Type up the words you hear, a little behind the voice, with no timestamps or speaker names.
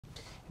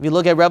If you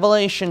look at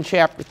Revelation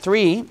chapter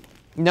 3,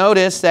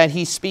 notice that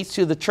he speaks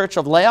to the church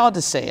of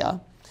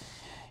Laodicea.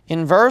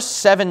 In verse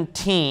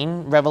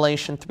 17,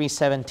 Revelation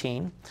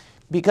 3:17,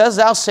 because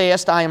thou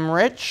sayest, I am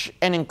rich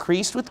and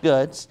increased with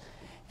goods,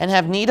 and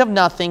have need of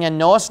nothing, and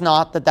knowest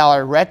not that thou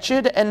art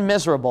wretched and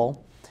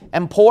miserable,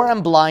 and poor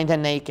and blind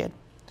and naked.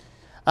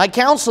 I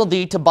counsel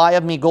thee to buy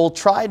of me gold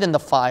tried in the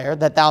fire,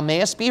 that thou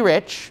mayest be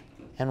rich,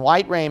 and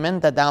white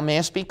raiment, that thou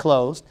mayest be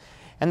clothed,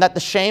 and that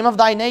the shame of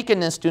thy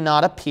nakedness do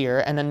not appear,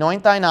 and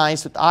anoint thine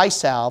eyes with eye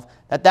salve,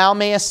 that thou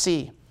mayest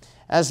see.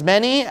 As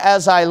many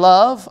as I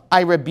love,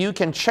 I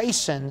rebuke and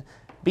chasten.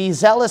 Be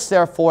zealous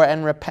therefore,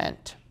 and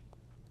repent.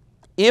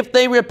 If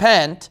they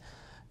repent,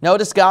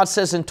 notice God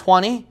says in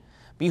 20,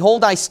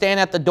 behold, I stand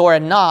at the door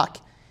and knock.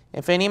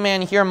 If any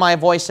man hear my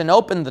voice and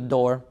open the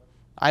door,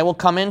 I will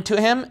come into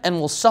him and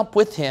will sup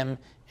with him,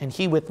 and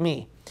he with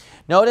me.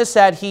 Notice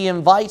that he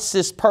invites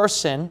this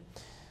person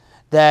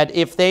that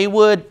if they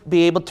would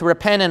be able to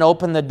repent and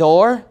open the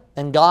door,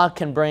 then God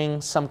can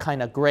bring some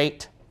kind of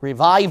great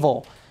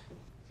revival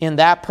in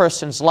that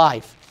person's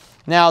life.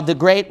 Now, the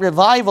great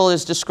revival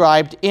is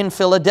described in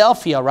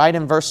Philadelphia, right,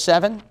 in verse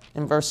 7.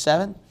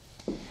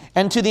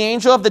 And to the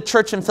angel of the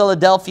church in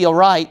Philadelphia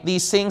write,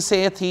 these things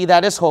saith he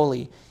that is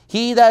holy,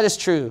 he that is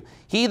true,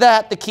 he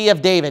that hath the key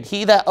of David,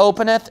 he that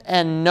openeth,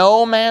 and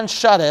no man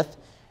shutteth,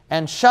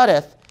 and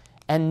shutteth,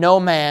 and no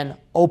man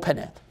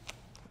openeth.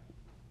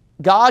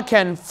 God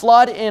can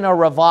flood in a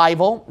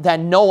revival that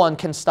no one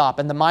can stop,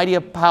 and the mighty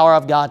power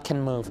of God can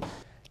move.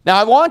 Now,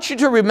 I want you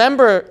to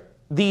remember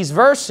these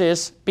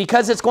verses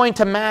because it's going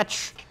to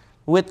match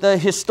with the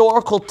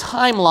historical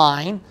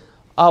timeline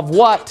of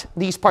what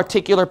these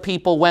particular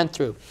people went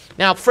through.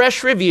 Now,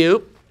 fresh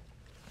review.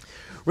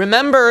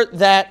 Remember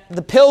that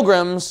the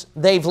Pilgrims,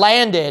 they've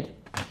landed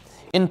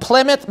in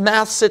Plymouth,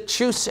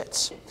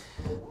 Massachusetts.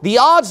 The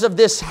odds of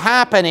this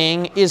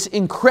happening is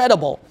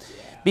incredible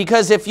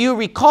because if you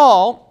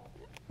recall,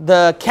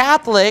 the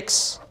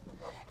Catholics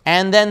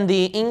and then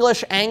the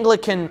English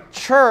Anglican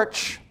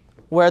Church,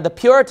 where the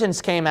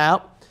Puritans came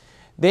out,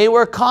 they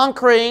were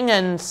conquering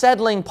and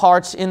settling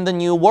parts in the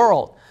New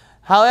World.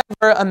 However,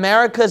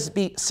 America's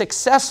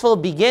successful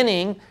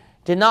beginning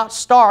did not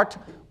start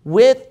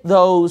with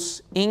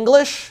those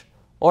English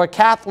or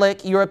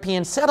Catholic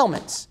European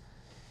settlements.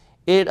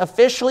 It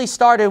officially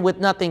started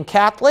with nothing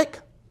Catholic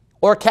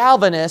or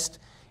Calvinist.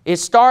 It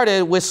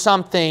started with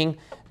something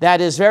that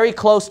is very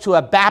close to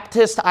a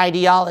Baptist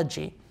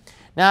ideology.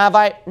 Now,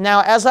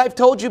 as I've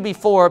told you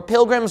before,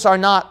 Pilgrims are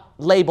not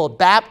labeled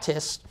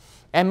Baptist,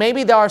 and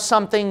maybe there are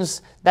some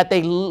things that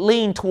they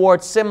lean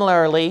towards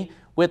similarly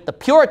with the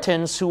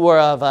Puritans, who were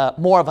of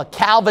more of a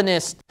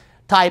Calvinist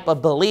type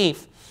of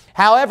belief.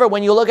 However,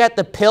 when you look at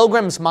the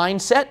Pilgrims'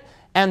 mindset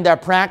and their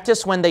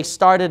practice when they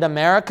started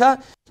America,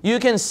 you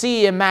can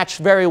see it matched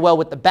very well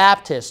with the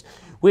Baptists,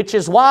 which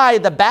is why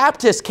the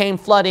Baptists came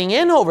flooding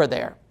in over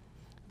there.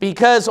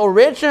 Because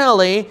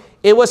originally,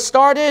 it was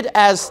started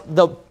as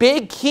the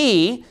big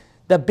key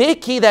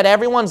that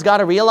everyone's got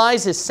to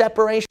realize is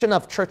separation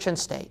of church and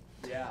state.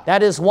 Yeah.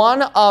 That is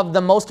one of the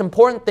most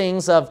important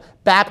things of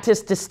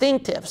Baptist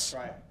distinctives.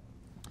 Right.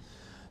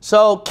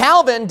 So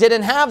Calvin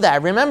didn't have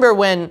that. Remember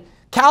when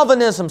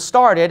Calvinism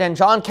started and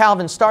John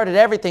Calvin started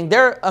everything,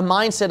 they're a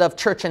mindset of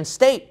church and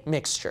state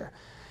mixture.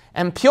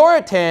 And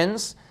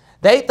Puritans,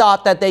 they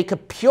thought that they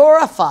could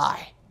purify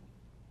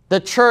the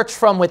church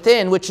from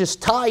within, which is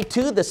tied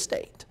to the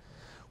state,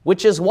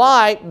 which is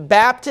why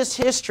Baptist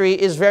history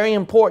is very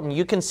important.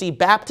 You can see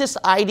Baptist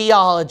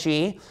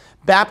ideology,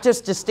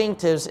 Baptist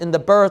distinctives in the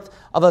birth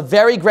of a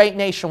very great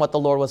nation, what the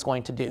Lord was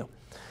going to do.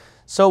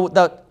 So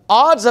the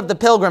odds of the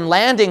Pilgrim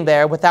landing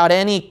there without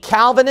any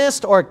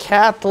Calvinist or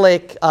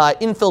Catholic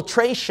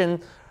infiltration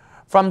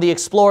from the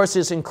explorers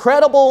is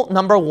incredible,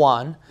 number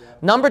one. Yeah.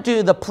 Number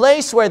two, the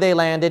place where they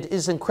landed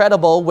is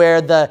incredible,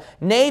 where the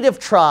native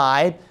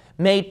tribe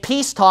made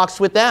peace talks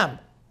with them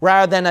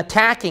rather than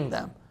attacking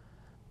them.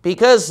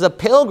 Because the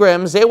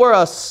Pilgrims, they were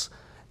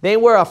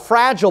a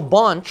fragile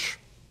bunch,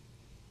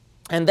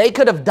 and they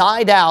could have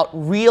died out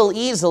real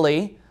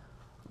easily,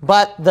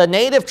 but the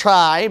native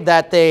tribe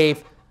that they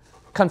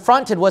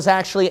confronted was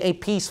actually a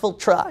peaceful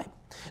tribe.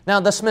 Now,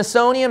 the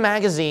Smithsonian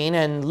Magazine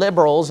and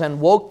liberals and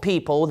woke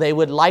people, they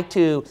would like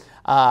to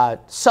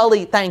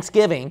sully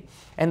Thanksgiving,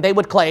 and they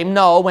would claim,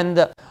 no, when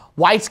the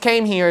whites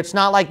came here, it's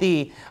not like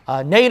the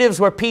natives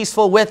were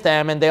peaceful with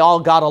them and they all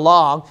got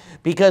along,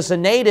 because the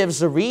natives,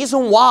 the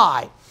reason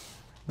why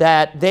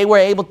that they were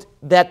able to,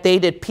 that they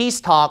did peace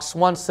talks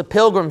once the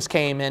Pilgrims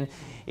came in,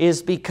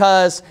 is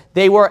because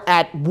they were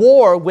at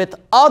war with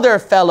other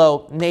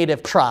fellow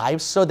native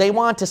tribes. So they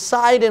want to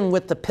side in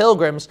with the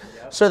Pilgrims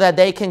so that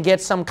they can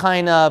get some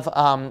kind of,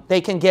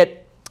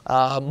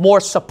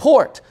 more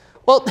support.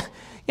 Well,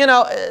 you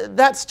know,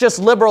 that's just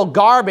liberal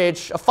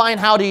garbage. Fine,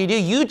 how do?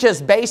 You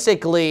just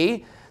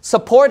basically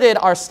supported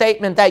our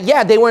statement that,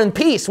 yeah, they were in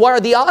peace. What are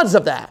the odds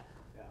of that?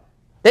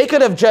 They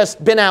could have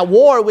just been at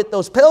war with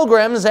those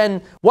Pilgrims,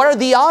 and what are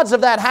the odds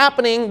of that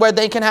happening where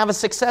they can have a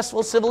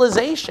successful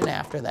civilization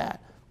after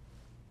that?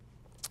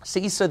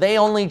 See, so they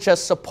only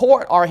just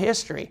support our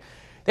history.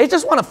 They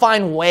just want to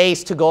find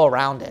ways to go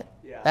around it.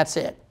 Yeah. That's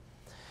it.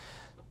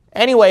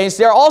 Anyways,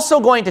 they're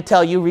also going to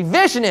tell you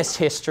revisionist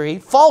history,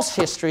 false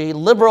history,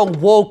 liberal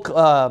woke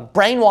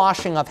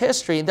brainwashing of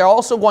history. They're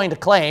also going to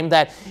claim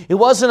that it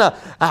wasn't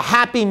a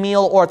happy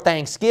meal or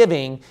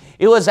Thanksgiving.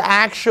 It was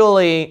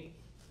actually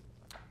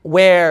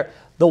where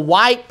the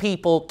white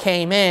people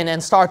came in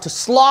and started to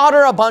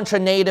slaughter a bunch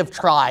of native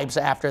tribes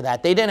after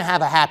that. They didn't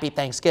have a happy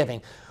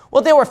Thanksgiving.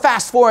 Well, they were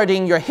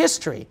fast-forwarding your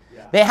history.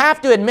 Yeah. They have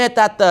to admit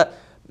that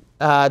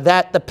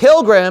the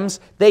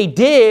Pilgrims, they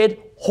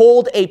did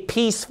hold a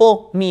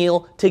peaceful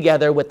meal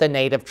together with the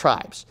native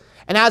tribes.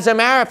 And as a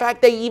matter of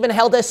fact, they even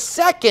held a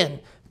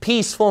second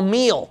peaceful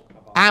meal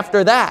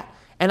after that.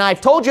 And I've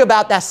told you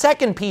about that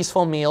second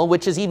peaceful meal,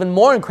 which is even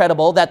more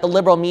incredible that the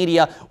liberal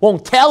media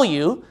won't tell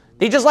you.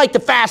 They just like to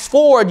fast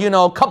forward, you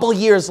know, a couple of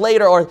years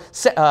later or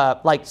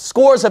like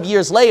scores of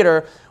years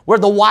later where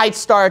the whites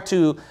start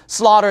to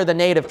slaughter the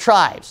native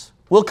tribes.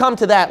 We'll come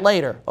to that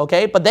later,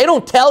 okay? But they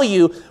don't tell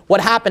you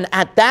what happened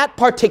at that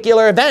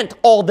particular event,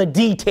 all the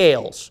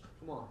details.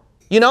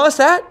 You notice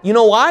that? You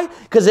know why?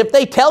 Because if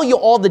they tell you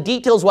all the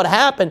details what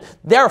happened,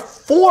 they're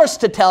forced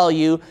to tell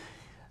you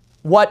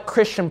what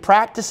Christian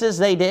practices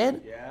they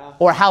did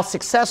or how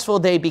successful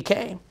they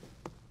became.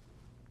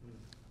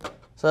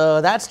 So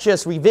that's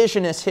just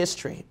revisionist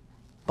history.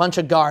 Bunch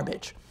of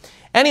garbage.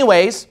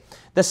 Anyways,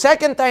 the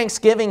second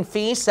Thanksgiving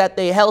feast that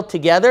they held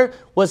together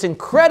was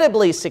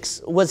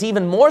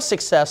even more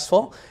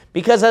successful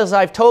because, as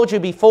I've told you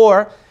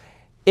before,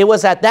 it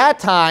was at that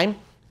time,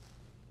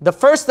 the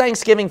first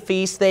Thanksgiving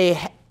feast, they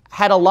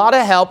had a lot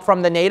of help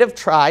from the native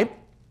tribe.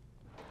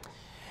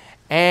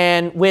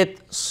 And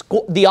with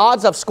the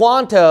odds of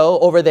Squanto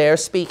over there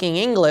speaking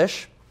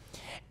English,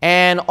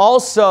 and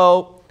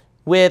also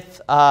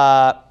with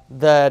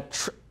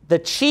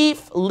the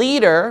chief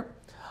leader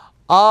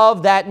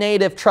of that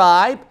native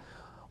tribe,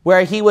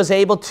 where he was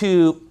able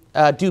to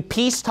do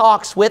peace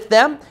talks with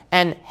them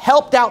and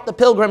helped out the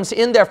Pilgrims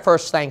in their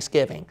first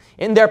Thanksgiving,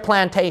 in their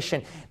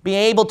plantation, being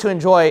able to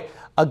enjoy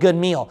a good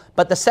meal.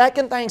 But the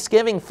second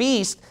Thanksgiving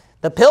feast,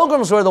 the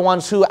Pilgrims were the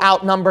ones who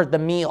outnumbered the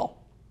meal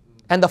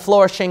and the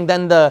flourishing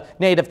than the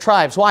native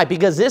tribes. Why?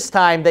 Because this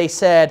time they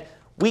said,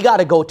 we got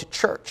to go to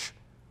church.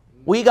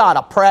 We got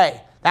to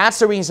pray. That's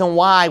the reason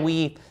why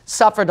we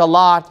suffered a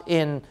lot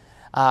in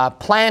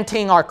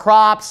planting our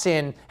crops,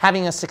 in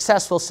having a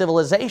successful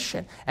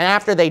civilization. And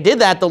after they did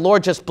that, the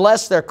Lord just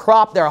blessed their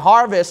crop, their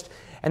harvest,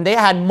 and they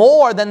had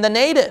more than the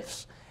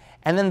natives.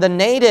 And then the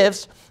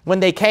natives,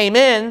 when they came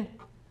in,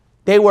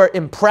 they were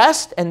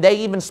impressed, and they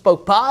even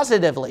spoke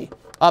positively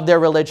of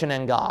their religion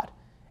and God.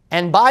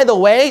 And by the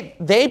way,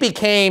 they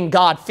became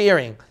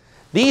God-fearing.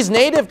 These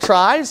native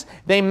tribes,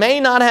 they may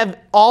not have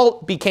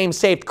all became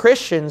saved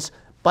Christians,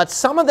 but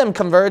some of them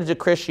converted to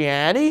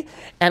Christianity,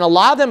 and a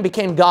lot of them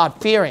became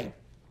God-fearing,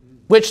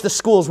 which the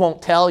schools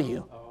won't tell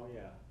you. Oh,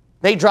 yeah.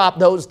 They drop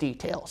those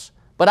details.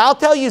 But I'll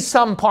tell you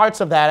some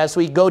parts of that as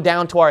we go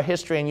down to our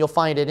history, and you'll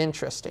find it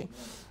interesting.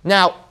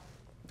 Now,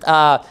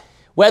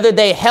 whether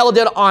they held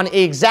it on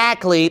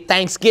exactly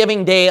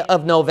Thanksgiving Day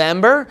of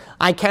November,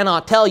 I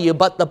cannot tell you.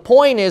 But the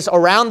point is,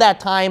 around that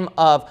time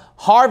of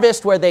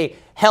harvest where they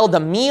held a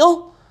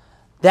meal,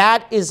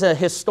 that is a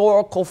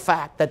historical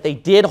fact that they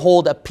did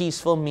hold a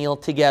peaceful meal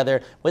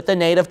together with the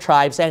native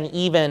tribes, and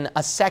even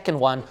a second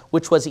one,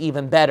 which was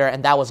even better,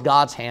 and that was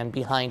God's hand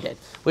behind it,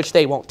 which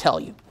they won't tell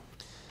you.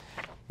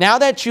 Now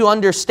that you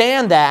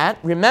understand that,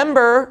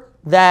 remember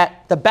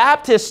that the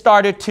Baptists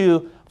started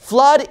to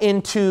flood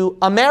into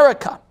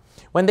America.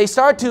 When they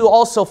start to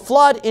also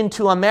flood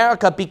into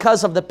America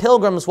because of the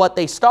Pilgrims, what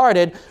they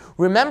started,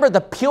 remember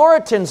the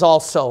Puritans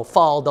also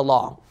followed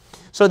along.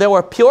 So there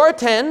were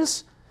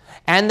Puritans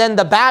and then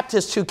the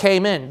Baptists who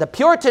came in. The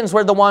Puritans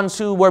were the ones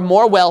who were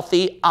more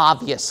wealthy,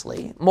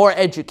 obviously, more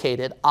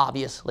educated,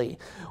 obviously,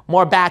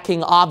 more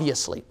backing,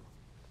 obviously.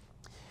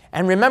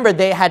 And remember,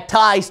 they had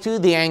ties to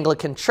the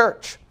Anglican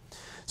Church.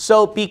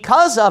 So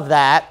because of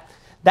that,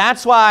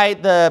 that's why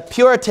the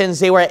Puritans,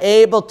 they were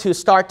able to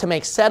start to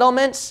make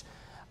settlements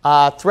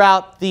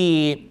throughout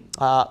the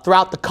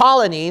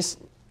colonies,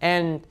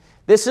 and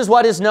this is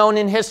what is known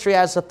in history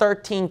as the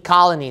 13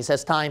 colonies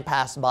as time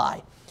passed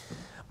by.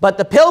 But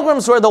the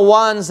Pilgrims were the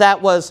ones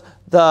that was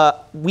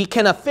we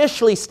can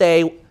officially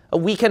say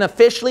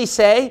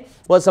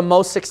was the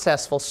most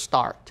successful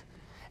start.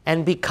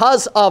 And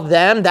because of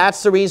them,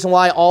 that's the reason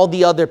why all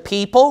the other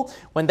people,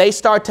 when they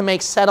start to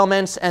make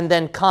settlements and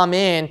then come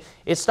in,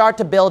 it starts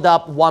to build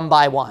up one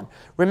by one.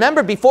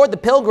 Remember, before the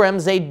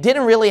Pilgrims, they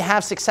didn't really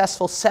have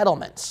successful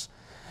settlements.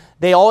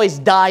 They always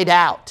died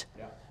out.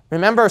 Yeah.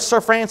 Remember, Sir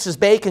Francis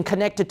Bacon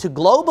connected to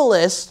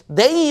globalists.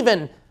 They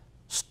even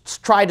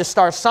tried to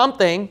start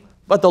something,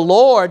 but the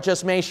Lord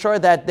just made sure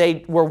that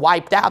they were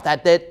wiped out,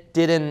 that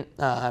didn't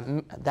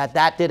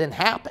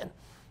happen.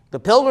 The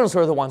Pilgrims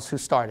were the ones who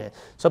started.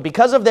 So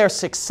because of their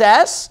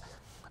success,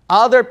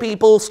 other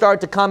people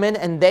start to come in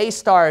and they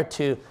start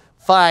to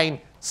find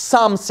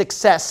some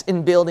success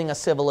in building a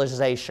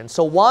civilization.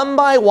 So one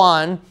by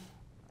one,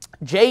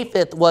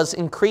 Japheth was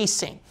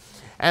increasing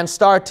and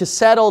start to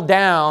settle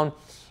down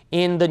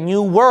in the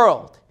New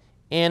World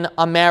in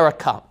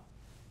America.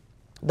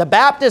 The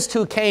Baptists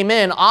who came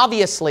in,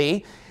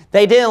 obviously,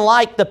 they didn't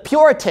like the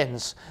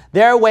Puritans,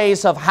 their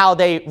ways of how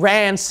they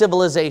ran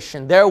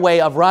civilization, their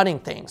way of running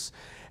things.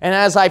 And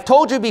as I've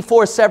told you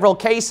before, several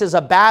cases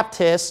of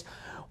Baptists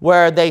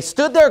where they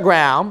stood their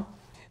ground,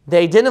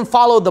 they didn't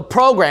follow the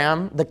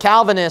program, the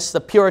Calvinists,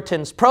 the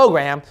Puritans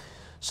program,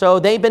 so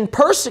they've been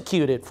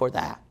persecuted for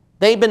that.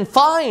 They've been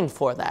fined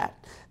for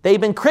that. They've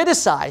been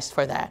criticized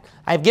for that.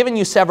 I've given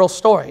you several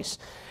stories.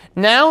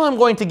 Now I'm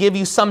going to give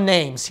you some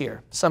names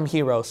here, some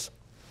heroes.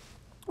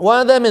 One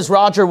of them is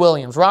Roger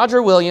Williams.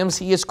 Roger Williams,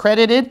 he is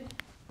credited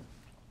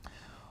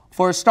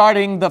for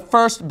starting the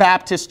first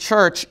Baptist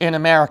church in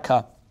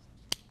America.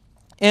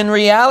 In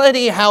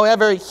reality,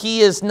 however,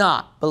 he is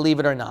not, believe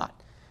it or not.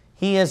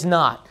 He is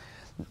not.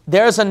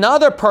 There's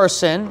another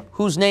person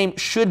whose name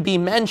should be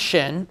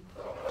mentioned,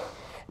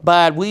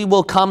 but we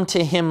will come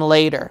to him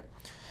later.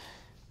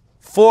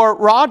 For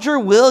Roger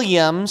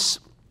Williams,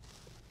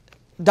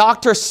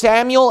 Dr.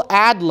 Samuel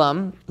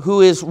Adlam,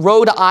 who is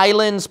Rhode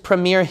Island's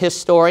premier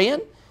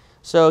historian,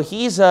 so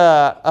he's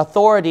an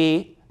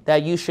authority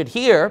that you should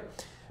hear,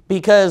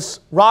 because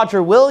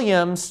Roger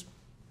Williams,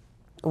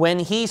 when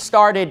he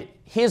started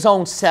his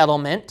own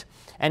settlement,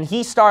 and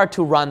he started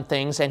to run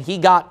things, and he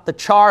got the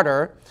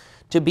charter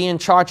to be in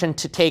charge and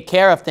to take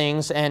care of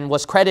things, and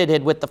was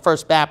credited with the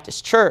First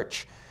Baptist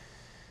Church.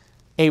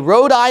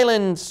 Rhode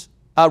Island's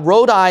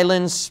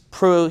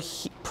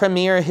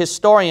premier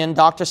historian,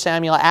 Dr.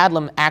 Samuel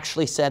Adlam,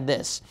 actually said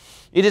this: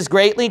 "It is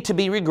greatly to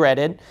be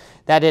regretted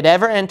that it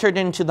ever entered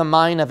into the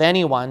mind of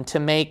anyone to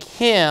make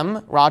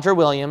him, Roger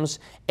Williams,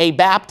 a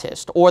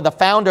Baptist or the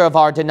founder of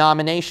our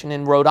denomination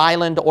in Rhode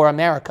Island or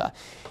America.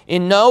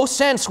 In no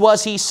sense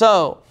was he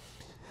so.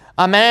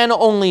 A man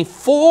only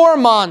 4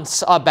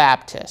 months a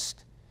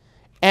Baptist,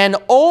 and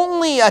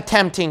only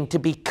attempting to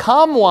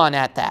become one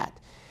at that,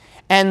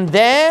 and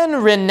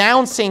then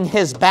renouncing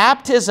his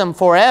baptism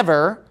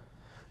forever,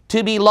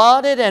 to be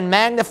lauded and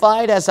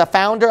magnified as a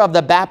founder of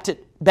the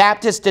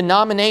Baptist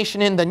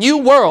denomination in the New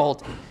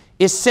World,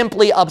 is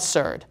simply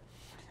absurd.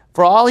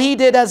 For all he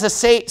did as a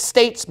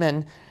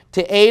statesman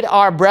to aid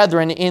our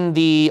brethren in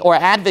the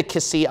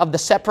advocacy of the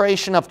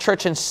separation of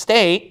church and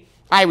state,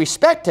 I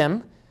respect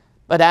him,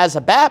 but as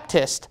a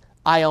Baptist,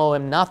 I owe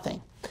him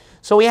nothing."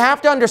 So we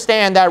have to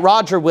understand that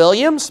Roger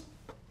Williams,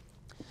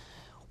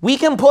 we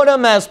can put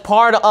him as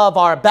part of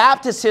our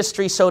Baptist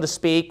history, so to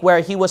speak,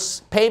 where he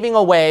was paving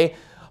a way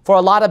for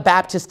a lot of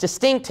Baptist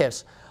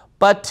distinctives.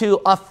 But to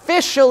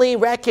officially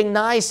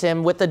recognize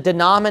him with the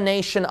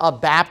denomination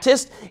of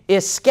Baptist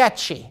is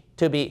sketchy,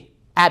 to be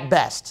at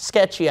best,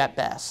 sketchy at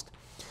best.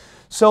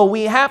 So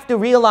we have to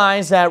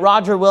realize that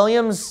Roger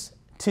Williams,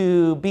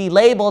 to be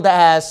labeled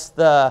as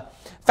the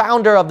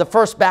founder of the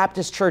First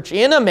Baptist Church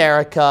in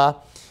America,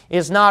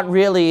 is not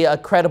really a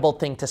credible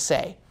thing to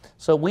say.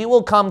 So we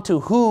will come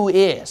to who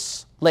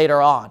is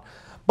later on.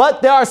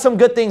 But there are some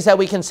good things that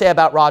we can say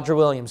about Roger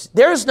Williams.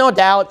 There's no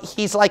doubt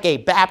he's like a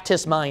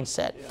Baptist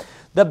mindset.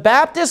 The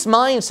Baptist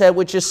mindset,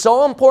 which is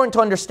so important to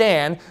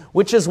understand,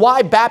 which is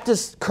why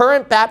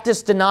current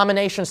Baptist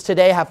denominations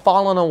today have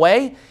fallen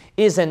away,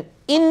 is an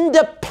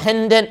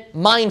independent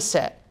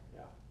mindset.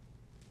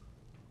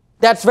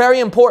 That's very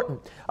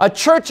important. A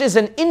church is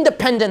an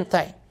independent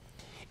thing.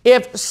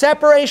 If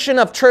separation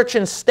of church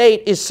and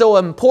state is so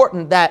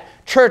important that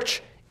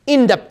church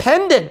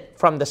independent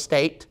from the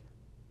state,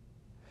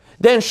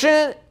 then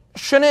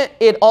shouldn't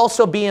it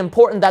also be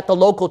important that the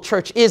local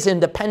church is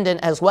independent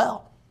as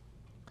well?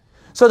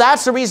 So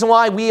that's the reason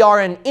why we are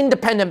an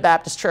independent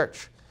Baptist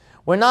church.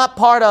 We're not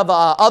part of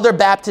other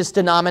Baptist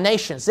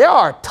denominations. There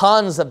are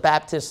tons of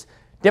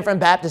different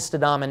Baptist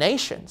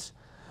denominations.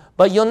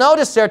 But you'll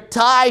notice they're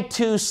tied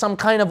to some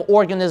kind of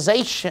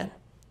organization.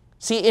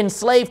 See,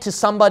 enslaved to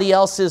somebody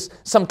else's,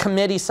 some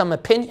committee, some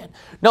opinion.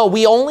 No,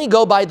 we only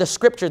go by the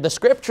Scripture. The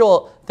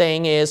scriptural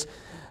thing is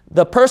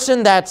the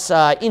person that's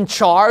in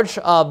charge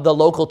of the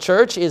local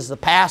church is the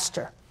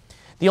pastor.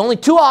 The only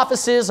two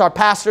offices are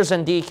pastors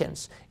and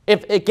deacons.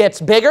 If it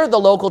gets bigger, the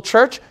local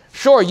church,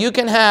 sure, you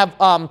can have,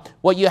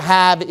 what you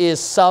have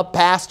is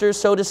sub-pastors,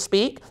 so to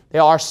speak.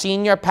 There are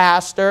senior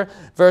pastor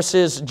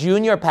versus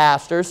junior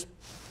pastors,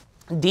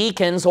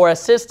 deacons or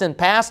assistant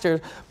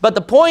pastors. But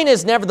the point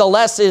is,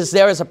 nevertheless, is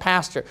there is a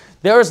pastor.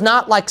 There is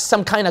not like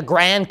some kind of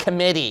grand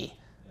committee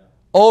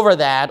over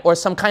that, or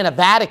some kind of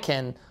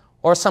Vatican,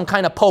 or some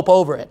kind of pope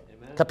over it.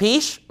 Amen.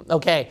 Capiche?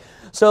 Okay.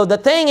 So the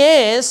thing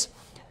is,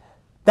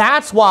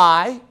 that's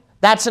why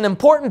that's an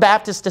important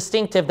Baptist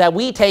distinctive that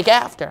we take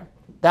after,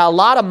 that a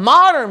lot of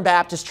modern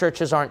Baptist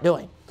churches aren't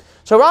doing.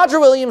 So Roger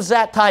Williams is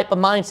that type of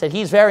mindset.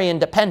 He's very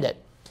independent.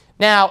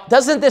 Now,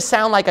 doesn't this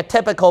sound like a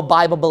typical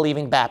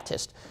Bible-believing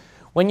Baptist?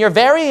 When you're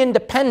very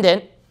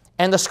independent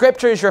and the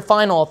Scripture is your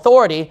final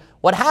authority,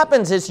 what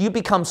happens is you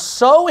become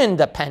so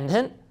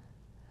independent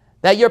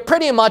that you're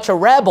pretty much a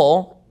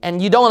rebel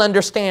and you don't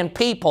understand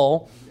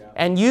people,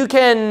 and you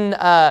can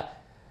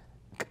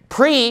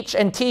preach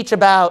and teach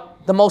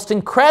about the most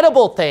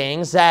incredible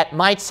things that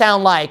might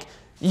sound like,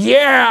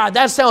 yeah,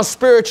 that sounds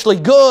spiritually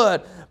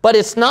good, But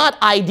it's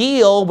not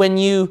ideal when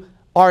you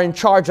are in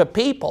charge of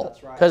people,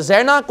 because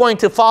they're not going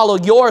to follow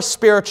your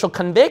spiritual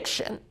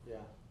conviction,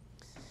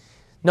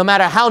 no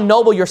matter how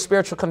noble your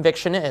spiritual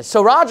conviction is.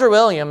 So Roger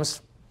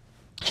Williams,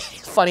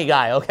 funny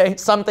guy, okay?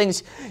 Some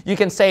things you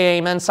can say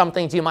amen, some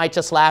things you might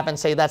just laugh and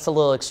say that's a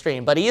little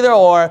extreme. But either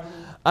or,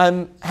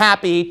 I'm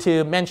happy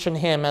to mention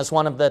him as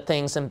one of the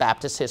things in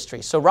Baptist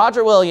history. So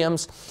Roger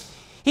Williams,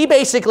 he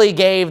basically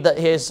gave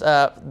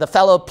the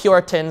fellow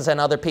Puritans and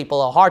other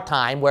people a hard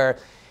time, where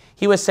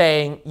he was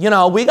saying, you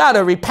know, we got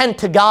to repent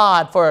to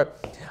God for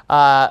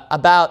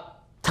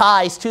about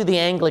ties to the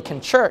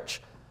Anglican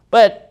Church.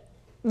 But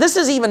this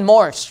is even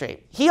more extreme.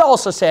 He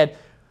also said,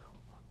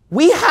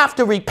 we have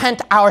to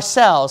repent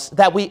ourselves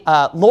that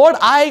Lord,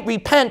 I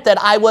repent that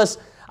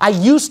I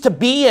used to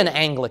be an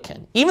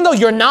Anglican. Even though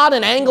you're not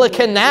an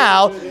Anglican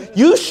now,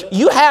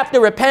 you have to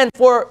repent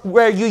for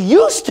where you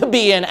used to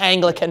be an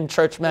Anglican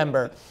church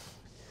member.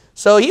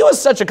 So he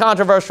was such a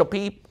controversial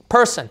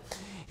person.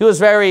 He was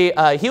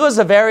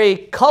a very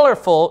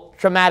colorful,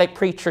 dramatic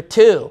preacher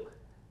too.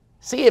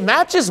 See, it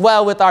matches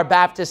well with our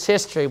Baptist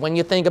history when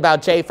you think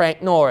about J.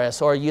 Frank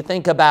Norris, or you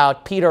think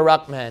about Peter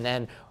Ruckman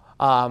and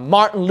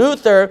Martin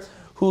Luther,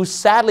 who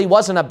sadly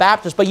wasn't a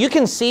Baptist, but you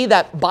can see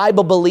that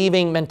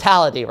Bible-believing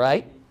mentality,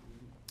 right?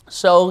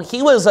 So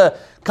he was a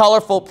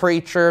colorful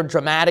preacher,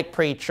 dramatic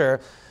preacher.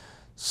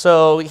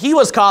 So he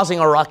was causing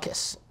a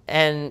ruckus.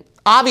 And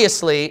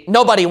obviously,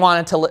 nobody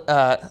wanted to,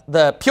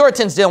 the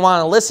Puritans didn't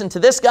want to listen to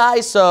this guy,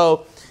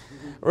 so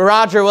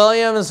Roger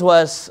Williams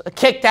was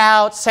kicked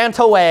out, sent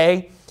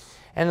away.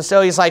 And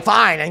so he's like,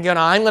 fine, and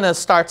I'm going to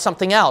start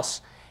something else.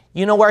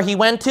 You know where he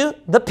went to?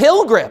 The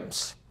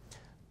Pilgrims.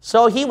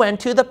 So he went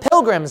to the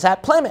Pilgrims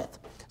at Plymouth.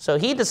 So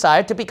he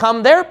decided to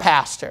become their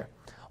pastor.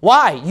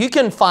 Why? You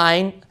can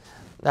find,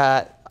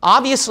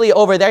 obviously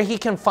over there, he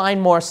can find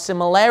more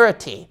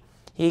similarity.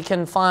 He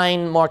can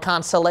find more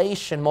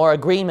consolation, more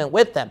agreement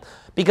with them.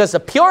 Because the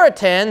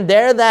Puritan,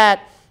 they're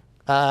that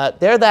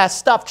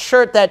stuffed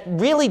shirt that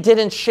really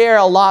didn't share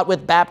a lot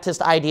with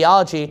Baptist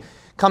ideology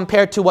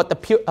compared to what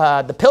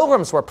the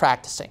Pilgrims were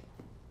practicing.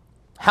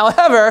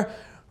 However,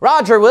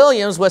 Roger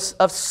Williams was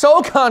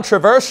so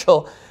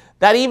controversial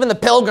that even the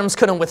Pilgrims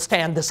couldn't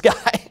withstand this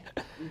guy.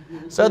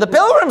 So the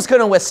Pilgrims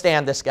couldn't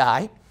withstand this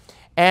guy.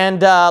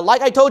 And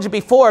like I told you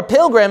before,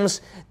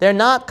 Pilgrims, they're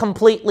not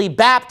completely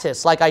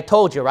Baptist, like I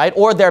told you, right?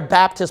 Or they're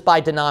Baptist by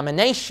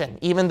denomination,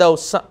 even though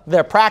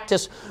their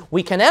practice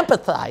we can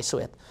empathize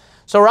with.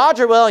 So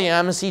Roger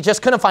Williams, he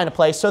just couldn't find a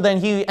place, so then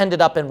he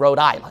ended up in Rhode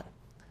Island.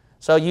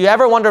 So you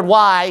ever wondered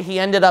why he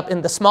ended up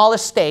in the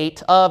smallest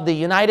state of the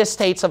United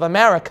States of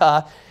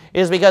America,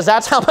 is because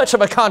that's how much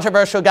of a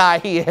controversial guy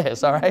he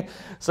is, all right?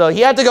 So he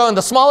had to go in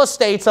the smallest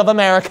states of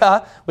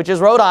America, which is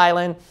Rhode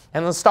Island,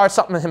 and then start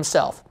something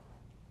himself.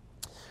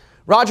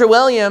 Roger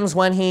Williams,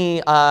 when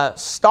he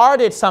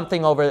started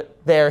something over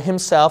there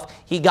himself,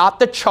 he got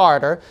the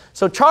charter.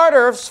 So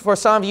charters, for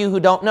some of you who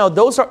don't know,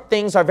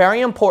 things are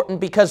very important,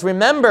 because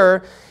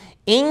remember,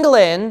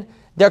 England,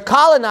 they're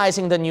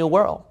colonizing the New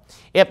World.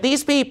 If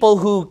these people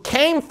who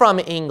came from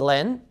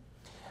England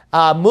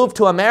moved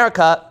to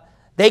America,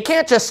 they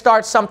can't just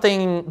start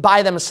something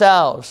by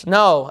themselves.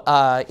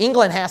 No,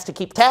 England has to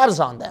keep tabs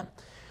on them,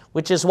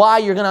 which is why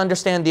you're going to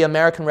understand the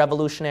American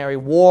Revolutionary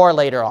War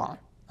later on,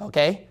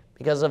 okay?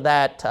 Because of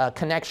that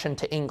connection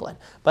to England.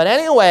 But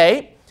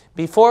anyway,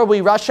 before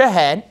we rush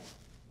ahead,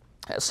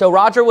 so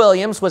Roger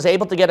Williams was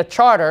able to get a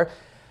charter.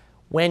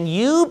 When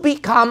you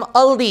become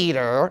a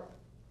leader,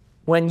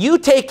 when you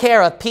take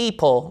care of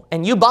people,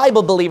 and you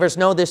Bible believers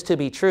know this to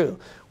be true,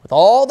 with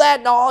all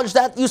that knowledge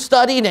that you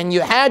studied and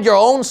you had your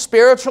own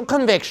spiritual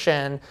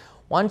conviction,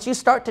 once you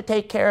start to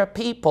take care of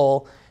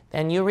people,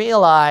 then you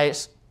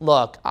realize,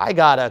 look, I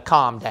got to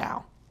calm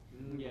down.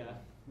 Yeah.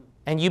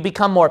 And you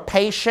become more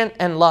patient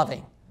and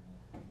loving.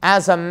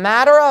 As a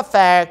matter of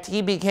fact,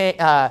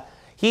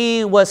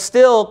 he was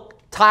still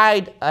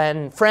tied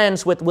and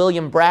friends with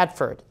William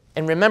Bradford.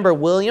 And remember,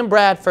 William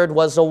Bradford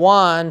was the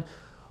one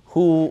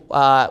who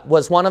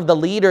was one of the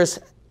leaders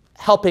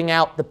helping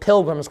out the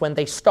Pilgrims when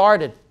they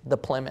started the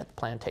Plymouth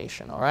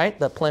plantation, all right?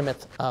 The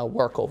Plymouth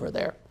work over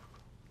there.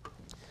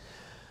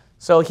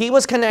 So he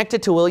was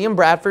connected to William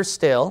Bradford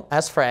still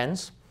as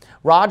friends.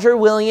 Roger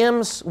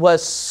Williams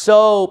was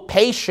so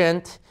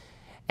patient,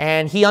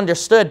 and he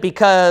understood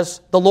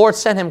because the Lord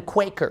sent him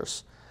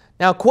Quakers.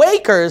 Now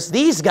Quakers,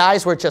 these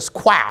guys were just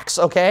quacks,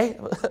 okay?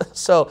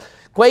 So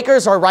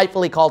Quakers are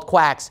rightfully called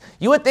quacks.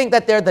 You would think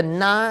that they're the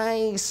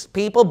nice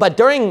people, but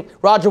during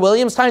Roger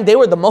Williams' time, they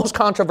were the most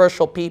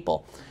controversial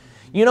people.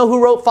 You know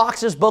who wrote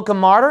Fox's Book of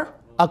Martyr?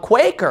 A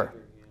Quaker.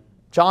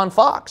 John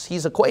Fox,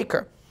 he's a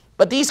Quaker.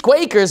 But these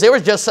Quakers, they were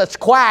just such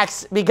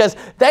quacks because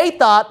they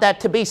thought that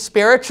to be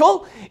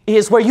spiritual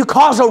is where you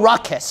cause a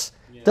ruckus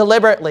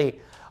deliberately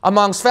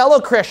amongst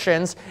fellow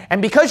Christians,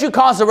 and because you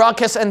cause a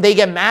ruckus and they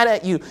get mad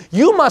at you,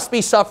 you must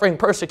be suffering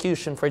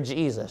persecution for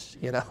Jesus,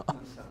 you know.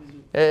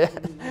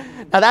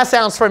 Now that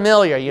sounds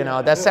familiar, you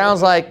know. That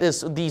sounds like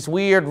these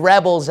weird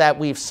rebels that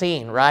we've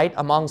seen, right,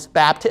 amongst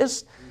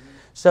Baptists.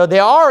 So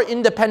there are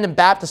independent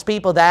Baptist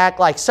people that act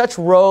like such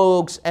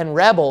rogues and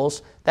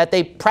rebels that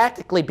they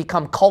practically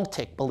become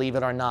cultic, believe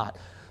it or not.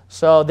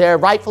 So they're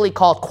rightfully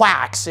called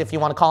quacks. If you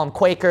want to call them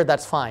Quaker,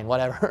 that's fine,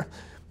 whatever.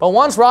 But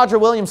once Roger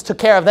Williams took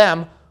care of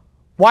them,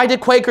 why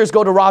did Quakers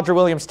go to Roger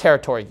Williams'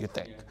 territory, you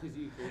think?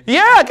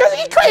 Yeah, because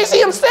he's crazy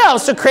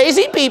himself. So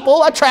crazy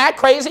people attract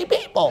crazy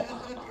people.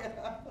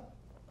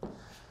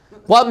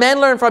 What men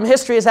learn from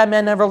history is that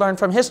men never learn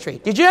from history.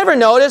 Did you ever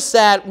notice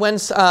that when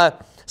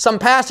some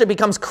pastor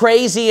becomes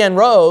crazy and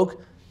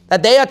rogue,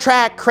 that they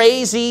attract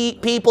crazy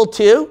people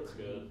too?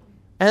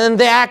 And then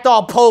they act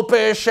all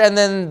popish, and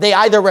then they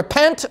either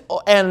repent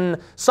and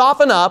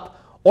soften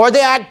up, or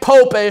they act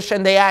popish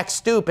and they act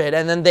stupid,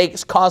 and then they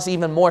cause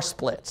even more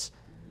splits.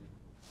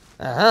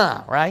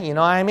 Right? You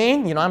know what I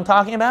mean? You know what I'm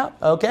talking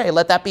about? Okay,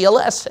 let that be a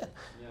lesson.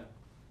 Yeah.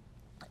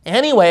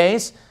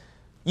 Anyways,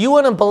 you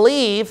wouldn't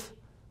believe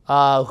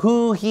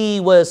who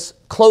he was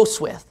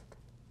close with.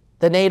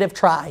 The native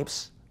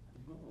tribes.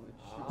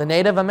 The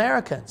Native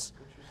Americans.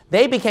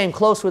 They became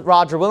close with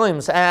Roger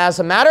Williams. As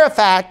a matter of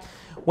fact,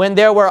 when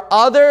there were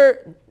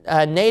other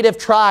native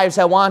tribes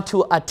that wanted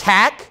to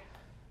attack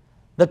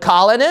the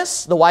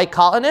colonists, the white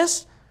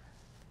colonists,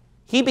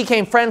 he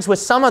became friends with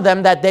some of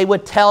them that they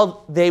would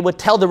tell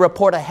the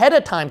report ahead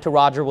of time to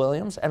Roger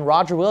Williams, and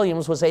Roger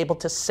Williams was able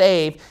to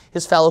save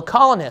his fellow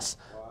colonists,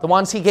 the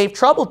ones he gave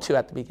trouble to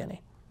at the beginning.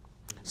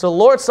 So the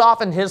Lord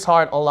softened his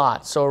heart a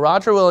lot. So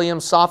Roger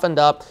Williams softened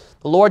up.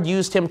 The Lord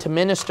used him to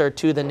minister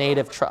to the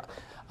natives,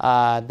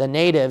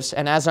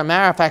 and as a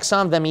matter of fact,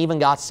 some of them even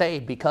got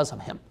saved because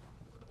of him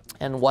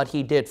and what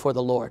he did for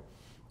the Lord.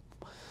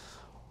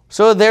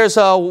 So there's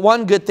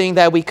one good thing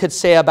that we could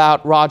say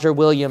about Roger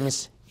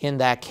Williams in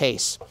that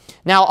case.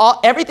 Now,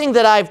 everything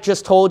that I've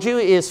just told you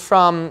is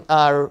from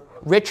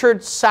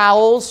Richard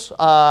Sowell's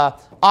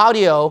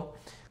audio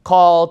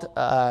called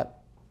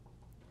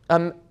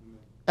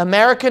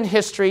American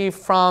History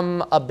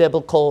from a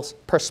Biblical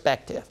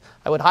Perspective.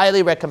 I would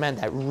highly recommend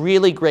that.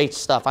 Really great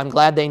stuff. I'm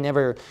glad they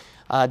never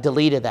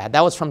deleted that.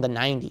 That was from the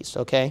 90s,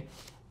 okay?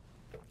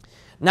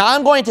 Now,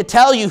 I'm going to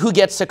tell you who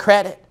gets the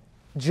credit.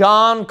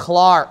 John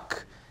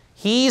Clark.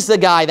 He's the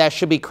guy that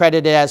should be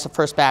credited as the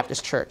First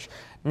Baptist Church.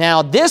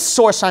 Now, this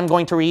source I'm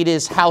going to read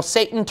is How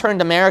Satan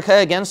Turned America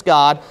Against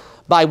God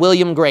by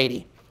William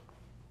Grady.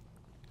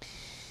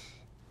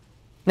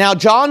 Now,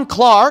 John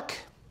Clark,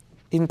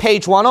 in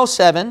page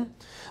 107,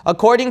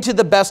 according to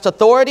the best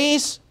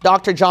authorities,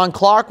 Dr. John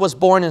Clark was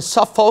born in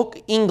Suffolk,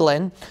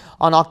 England,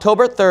 on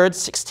October 3rd,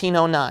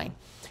 1609.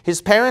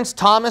 His parents,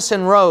 Thomas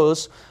and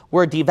Rose,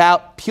 were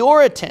devout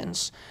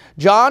Puritans.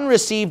 John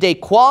received a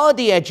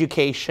quality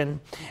education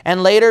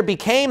and later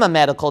became a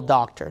medical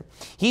doctor.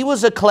 He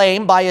was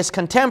acclaimed by his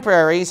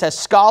contemporaries as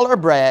scholar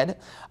bred,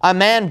 a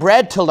man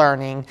bred to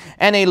learning,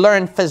 and a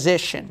learned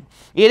physician.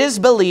 It is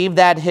believed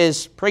that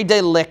his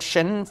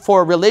predilection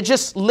for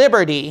religious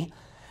liberty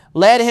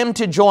led him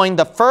to join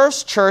the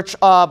first church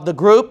of the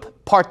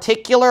group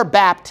Particular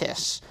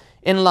Baptists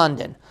in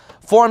London,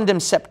 formed in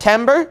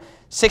September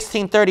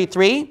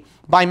 1633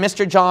 by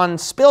Mr. John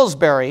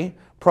Spilsbury,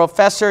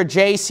 Professor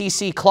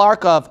J.C.C.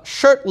 Clark of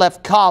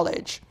Shirtlift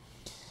College.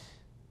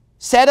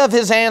 Said of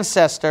his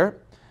ancestor,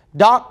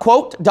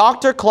 quote,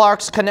 Dr.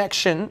 Clark's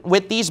connection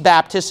with these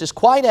Baptists is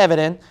quite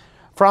evident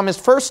from his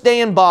first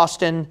day in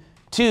Boston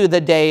to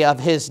the day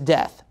of his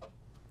death.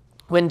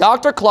 When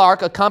Dr.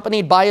 Clark,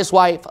 accompanied by his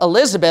wife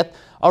Elizabeth,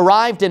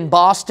 arrived in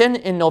Boston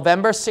in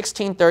November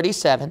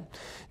 1637,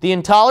 the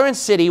intolerant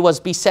city was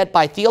beset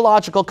by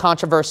theological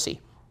controversy.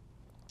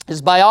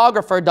 His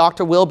biographer,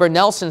 Dr. Wilbur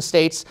Nelson,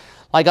 states,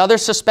 like other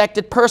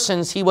suspected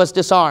persons, he was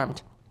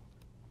disarmed.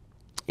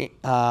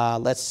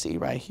 Let's see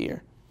right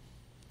here.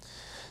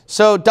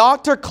 So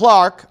Dr.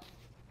 Clark,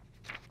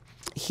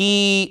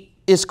 he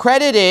is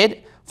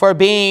credited for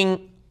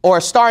being or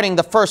starting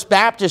the First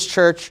Baptist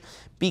Church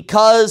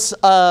because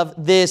of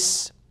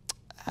this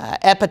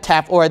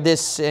epitaph or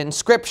this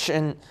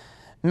inscription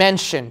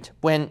mentioned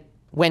when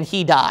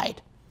he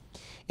died.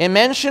 It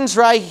mentions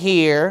right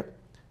here,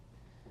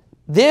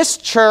 this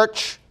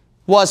church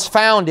was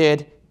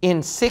founded in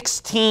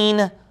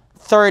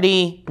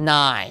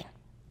 1639.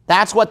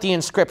 That's what the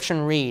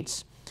inscription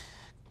reads.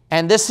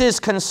 And this is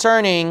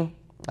concerning,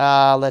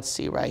 let's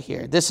see right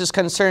here. This is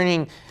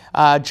concerning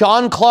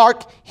John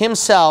Clark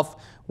himself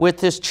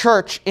with his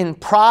church in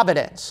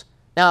Providence.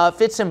 Now,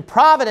 if it's in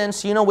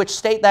Providence, you know which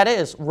state that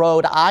is,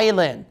 Rhode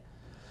Island.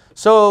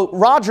 So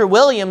Roger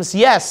Williams,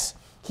 yes,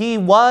 he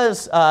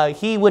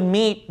would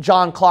meet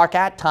John Clark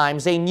at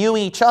times. They knew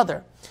each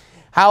other.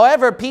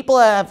 However, people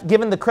have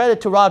given the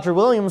credit to Roger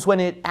Williams when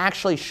it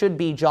actually should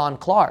be John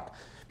Clark,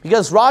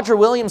 because Roger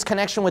Williams'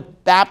 connection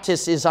with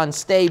Baptists is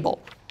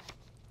unstable.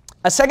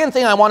 A second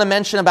thing I want to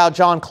mention about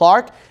John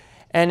Clark,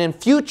 and in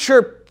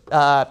future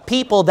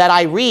people that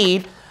I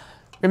read,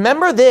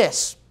 remember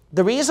this.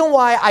 The reason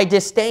why I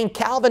disdain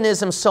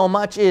Calvinism so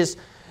much is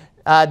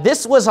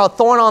this was a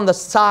thorn on the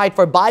side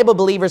for Bible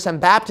believers and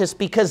Baptists,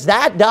 because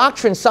that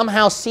doctrine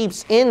somehow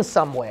seeps in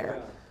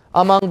somewhere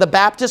among the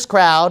Baptist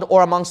crowd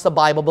or amongst the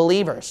Bible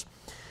believers.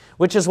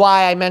 which is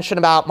why I mentioned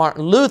about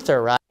Martin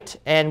Luther, right?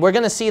 And we're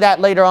going to see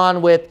that later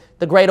on with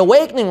the Great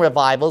Awakening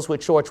revivals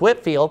with George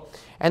Whitefield.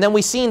 And then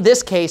we've seen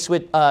this case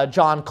with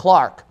John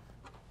Clark.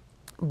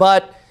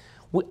 But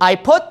I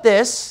put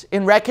this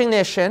in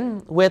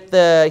recognition with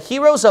the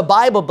heroes of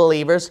Bible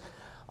believers.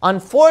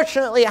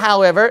 Unfortunately,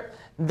 however,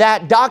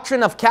 that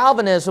doctrine of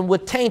Calvinism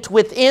would taint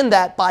within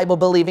that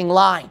Bible-believing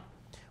line,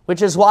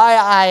 which is why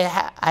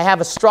I have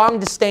a strong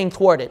disdain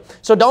toward it.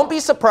 So don't be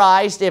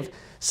surprised if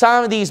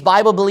some of these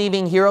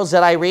Bible-believing heroes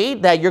that I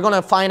read, that you're going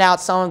to find out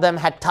some of them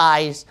had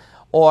ties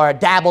or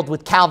dabbled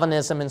with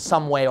Calvinism in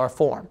some way or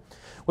form.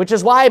 Which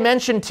is why I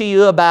mentioned to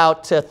you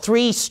about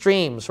 3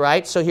 streams,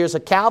 right? So here's a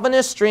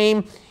Calvinist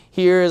stream,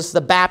 here's the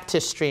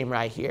Baptist stream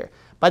right here.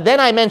 But then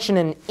I mentioned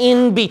an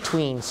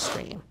in-between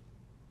stream,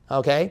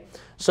 okay?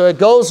 So it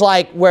goes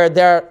like where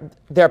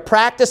their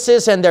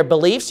practices and their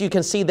beliefs, you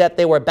can see that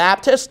they were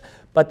Baptist,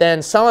 but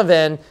then some of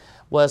them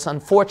was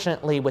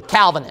unfortunately with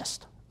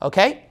Calvinist,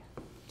 okay?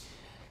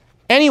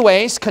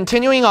 Anyways,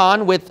 continuing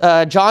on with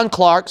John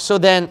Clark, so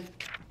then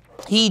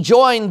he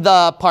joined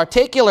the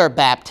particular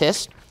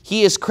Baptist.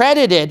 He is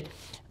credited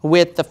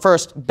with the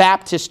First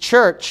Baptist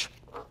Church.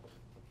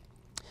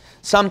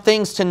 Some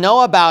things to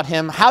know about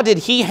him. How did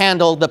he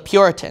handle the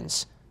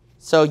Puritans?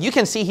 So you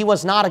can see he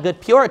was not a good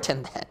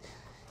Puritan then.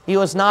 He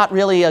was not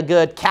really a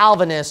good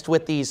Calvinist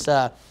with these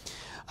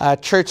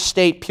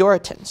church-state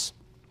Puritans.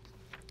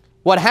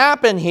 What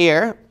happened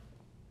here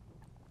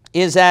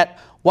is that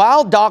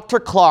while Dr.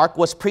 Clark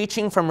was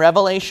preaching from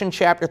Revelation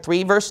chapter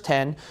 3, verse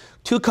 10,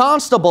 2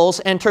 constables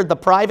entered the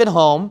private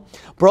home,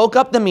 broke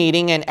up the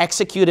meeting, and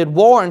executed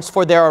warrants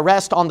for their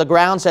arrest on the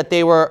grounds that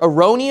they were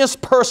erroneous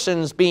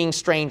persons being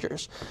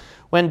strangers.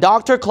 When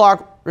Dr.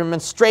 Clark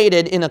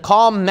remonstrated in a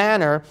calm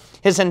manner,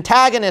 his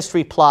antagonist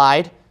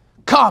replied,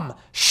 "Come,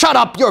 shut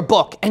up your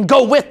book and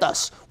go with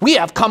us. We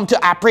have come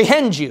to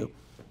apprehend you."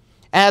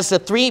 As the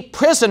 3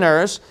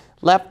 prisoners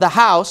left the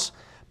house,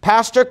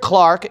 Pastor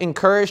Clark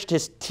encouraged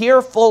his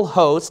tearful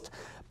host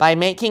by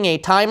making a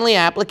timely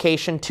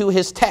application to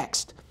his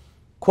text.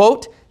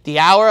 Quote, "The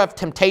hour of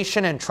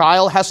temptation and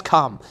trial has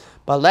come,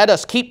 but let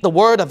us keep the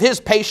word of his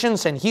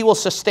patience, and he will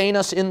sustain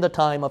us in the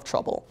time of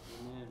trouble."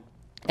 Amen.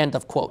 End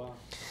of quote. Wow.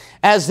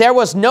 As there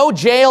was no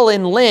jail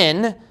in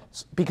Lynn,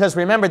 because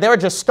remember, they were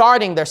just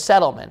starting their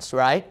settlements,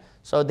 right?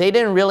 So they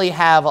didn't really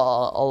have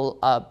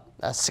a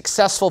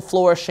successful,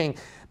 flourishing,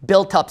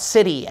 built-up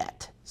city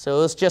yet. So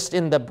it was just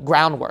in the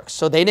groundwork.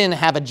 So they didn't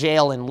have a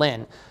jail in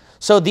Lynn.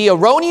 So the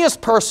erroneous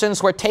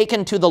persons were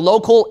taken to the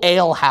local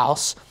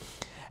alehouse.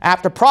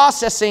 After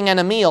processing and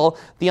a meal,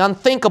 the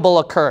unthinkable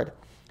occurred.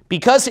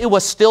 Because it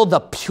was still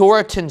the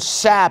Puritan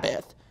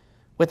Sabbath,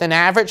 with an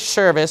average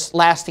service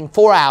lasting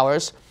 4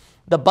 hours,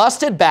 the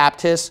busted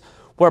Baptists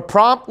were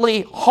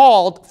promptly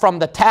hauled from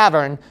the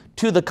tavern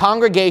to the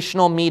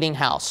congregational meeting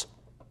house.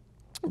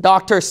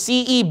 Dr.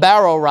 C.E.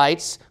 Barrow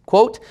writes,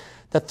 quote,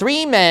 "The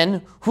 3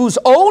 men whose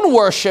own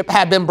worship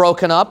had been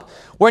broken up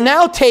were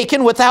now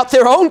taken without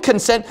their own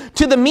consent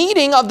to the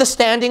meeting of the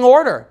standing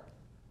order."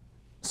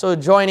 So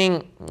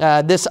joining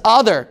this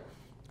other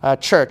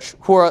church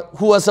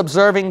who was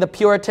observing the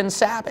Puritan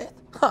Sabbath.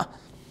 Huh.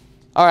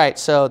 All right,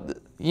 so,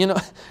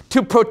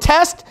 to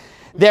protest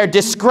their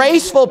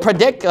disgraceful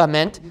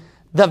predicament,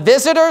 the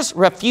visitors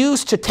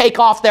refused to take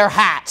off their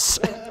hats.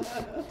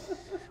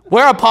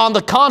 Whereupon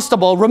the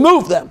constable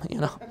removed them,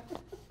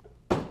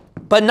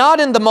 But not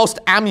in the most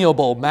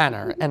amiable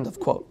manner, end of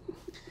quote.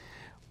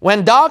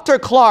 When Dr.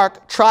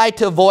 Clark tried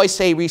to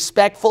voice a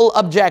respectful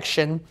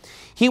objection,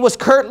 he was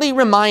curtly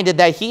reminded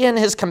that he and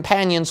his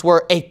companions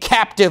were a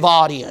captive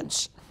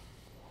audience.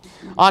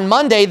 On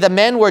Monday, the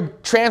men were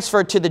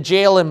transferred to the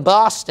jail in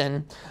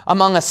Boston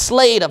among a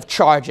slate of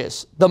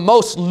charges. The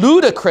most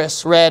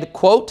ludicrous read,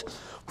 quote,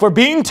 "For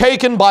being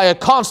taken by a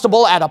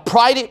constable at a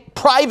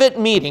private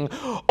meeting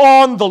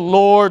on the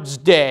Lord's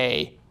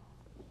day."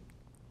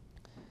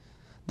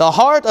 The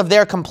heart of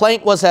their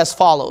complaint was as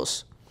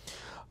follows.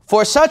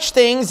 "For such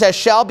things as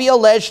shall be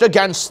alleged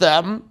against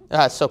them,"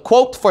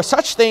 quote, "for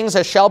such things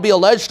as shall be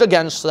alleged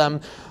against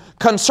them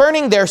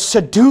concerning their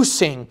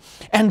seducing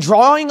and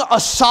drawing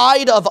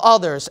aside of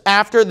others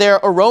after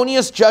their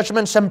erroneous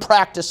judgments and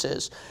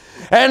practices,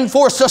 and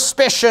for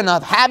suspicion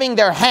of having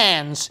their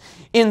hands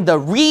in the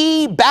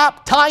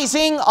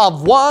re-baptizing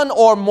of one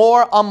or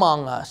more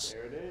among us."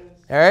 There it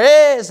is. There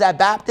it is, that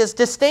Baptist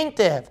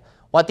distinctive,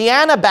 what the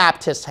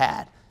Anabaptists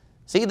had.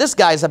 See, this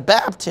guy's a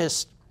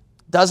Baptist.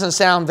 Doesn't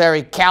sound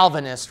very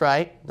Calvinist,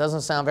 right?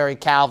 Doesn't sound very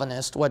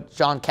Calvinist, what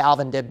John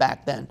Calvin did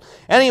back then.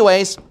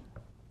 Anyways,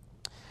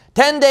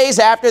 10 days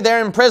after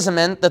their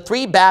imprisonment, the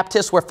 3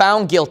 Baptists were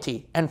found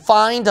guilty and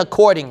fined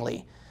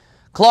accordingly.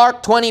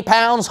 Clark, 20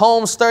 pounds,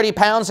 Holmes, 30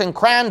 pounds, and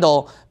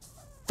Crandall,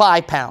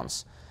 5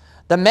 pounds.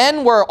 The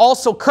men were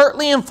also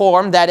curtly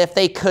informed that if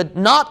they could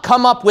not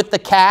come up with the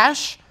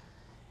cash,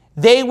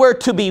 they were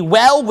to be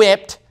well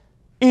whipped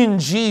in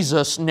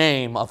Jesus'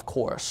 name, of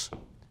course.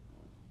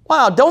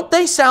 Wow, don't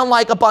they sound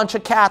like a bunch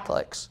of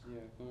Catholics?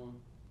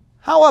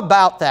 How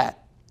about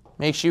that?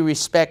 Makes you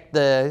respect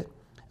the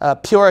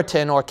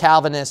Puritan or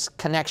Calvinist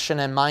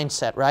connection and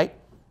mindset, right?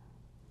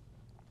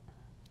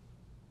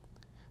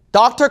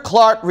 Dr.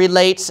 Clark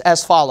relates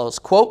as follows,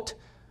 quote,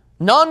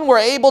 "None were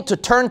able to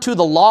turn to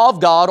the law of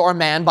God or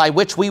man by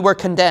which we were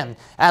condemned.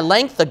 At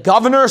length the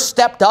governor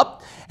stepped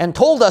up and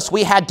told us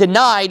we had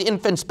denied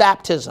infants'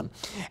 baptism,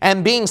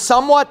 and being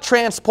somewhat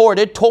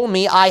transported, told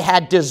me I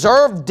had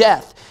deserved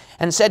death,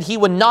 and said he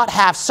would not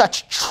have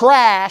such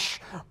trash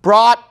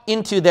brought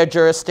into their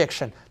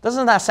jurisdiction."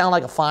 Doesn't that sound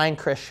like a fine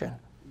Christian?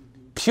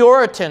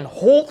 Puritan,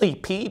 holy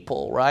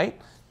people, right?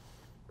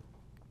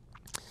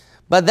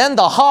 But then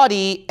the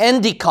haughty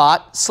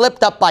Endicott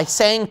slipped up by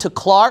saying to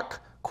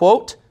Clark,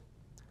 quote,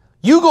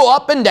 "You go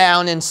up and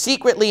down and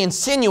secretly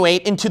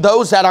insinuate into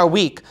those that are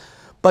weak,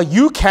 but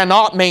you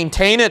cannot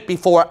maintain it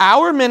before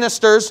our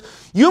ministers.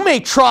 You may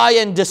try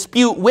and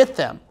dispute with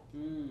them."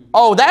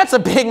 Oh, that's a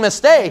big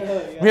mistake.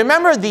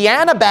 Remember, the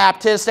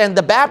Anabaptist and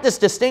the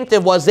Baptist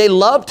distinctive was they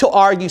love to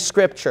argue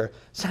Scripture.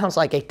 Sounds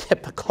like a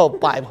typical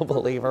Bible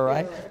believer,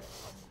 right?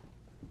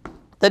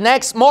 The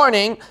next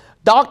morning,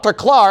 Dr.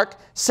 Clark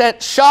sent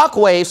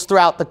shockwaves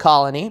throughout the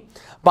colony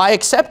by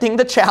accepting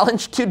the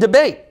challenge to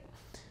debate,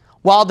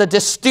 while the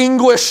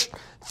distinguished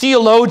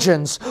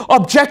theologians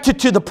objected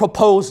to the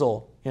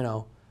proposal, you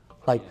know,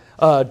 like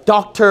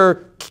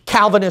Dr.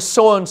 Calvinist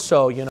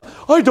so-and-so, you know,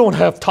 "I don't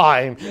have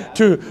time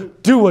to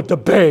do a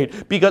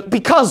debate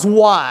because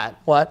what?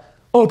 What?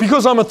 Oh,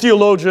 because I'm a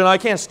theologian, I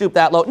can't stoop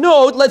that low."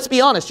 No, let's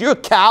be honest, you're a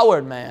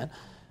coward, man.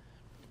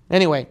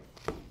 Anyway,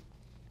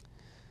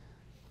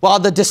 while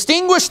the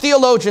distinguished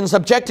theologians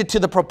objected to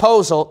the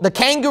proposal, the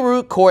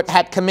kangaroo court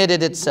had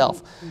committed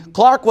itself.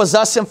 Clark was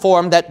thus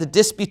informed that the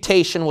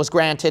disputation was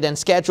granted and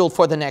scheduled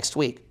for the next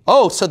week.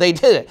 Oh, so they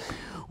did it.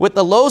 With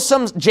the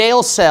loathsome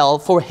jail cell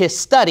for his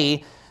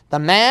study, the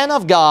man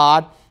of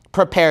God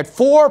prepared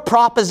 4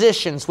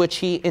 propositions which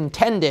he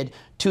intended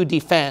to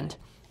defend.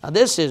 Now,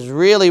 this is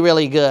really,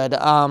 really good.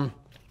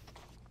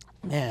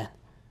 Man,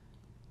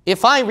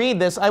 if I read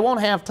this, I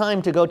won't have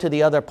time to go to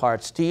the other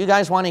parts. Do you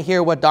guys want to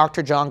hear what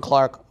Dr. John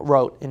Clark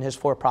wrote in his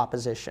 4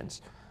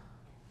 propositions?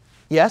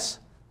 Yes?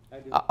 I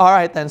do. All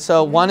right, then.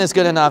 So 1 is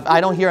good enough.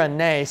 I don't hear a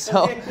nay.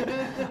 So,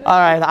 all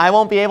right, I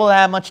won't be able to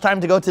have much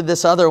time to go to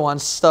this other one.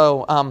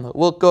 So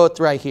we'll go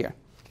through right here.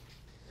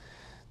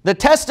 The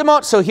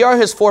testimony, so here are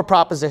his 4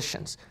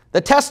 propositions.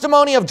 The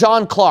testimony of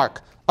John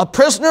Clark, a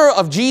prisoner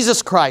of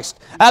Jesus Christ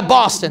at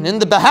Boston, in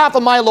the behalf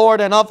of my Lord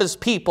and of his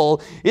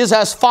people, is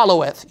as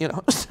followeth. You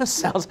know,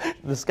 sounds,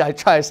 this guy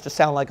tries to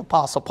sound like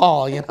Apostle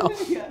Paul, you know,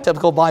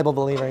 typical Bible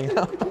believer, you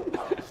know.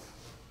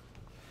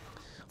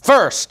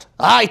 First,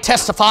 I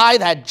testify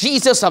that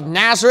Jesus of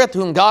Nazareth,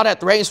 whom God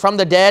hath raised from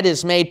the dead,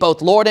 is made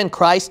both Lord and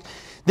Christ.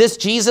 This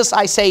Jesus,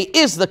 I say,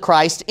 is the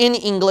Christ, in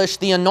English,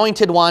 the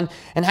anointed one,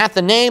 and hath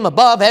the name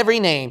above every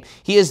name.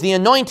 He is the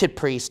anointed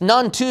priest,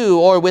 none to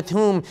or with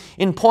whom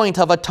in point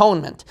of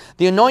atonement.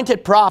 The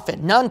anointed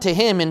prophet, none to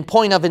him in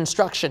point of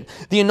instruction.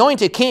 The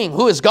anointed king,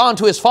 who is gone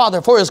to his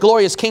Father for his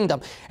glorious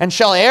kingdom, and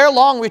shall ere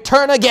long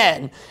return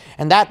again.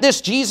 And that this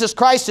Jesus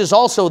Christ is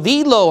also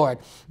the Lord,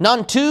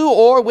 none to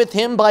or with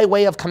him by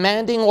way of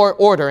commanding or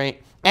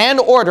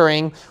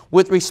ordering,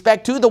 with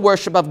respect to the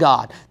worship of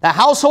God, the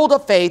household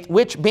of faith,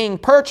 which being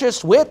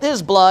purchased with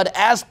his blood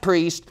as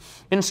priest,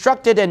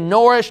 instructed and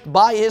nourished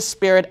by his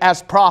Spirit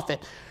as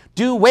prophet,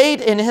 do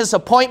wait in his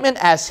appointment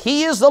as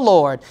he is the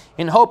Lord,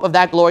 in hope of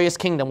that glorious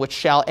kingdom which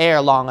shall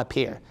ere long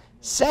appear.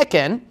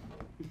 Second,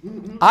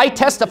 I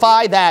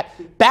testify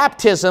that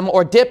baptism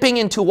or dipping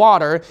into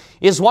water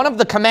is one of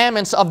the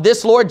commandments of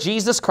this Lord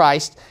Jesus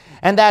Christ,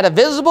 and that a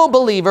visible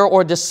believer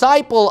or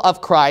disciple of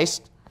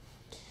Christ,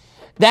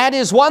 that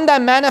is one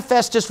that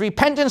manifests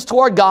repentance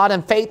toward God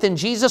and faith in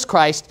Jesus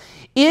Christ,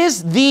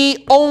 is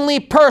the only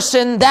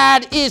person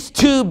that is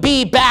to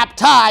be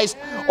baptized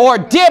or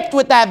dipped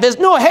with that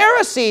No,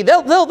 heresy.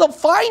 They'll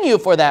fine you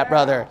for that,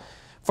 brother,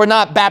 for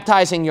not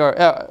baptizing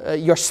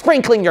you're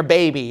sprinkling your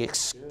baby,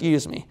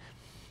 excuse me.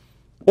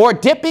 Or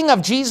dipping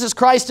of Jesus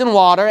Christ in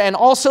water, and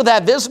also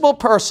that visible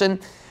person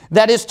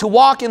that is to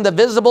walk in the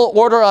visible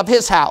order of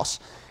his house,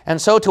 and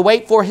so to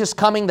wait for his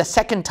coming the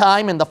second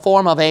time in the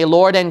form of a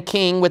Lord and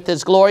King with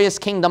his glorious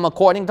kingdom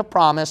according to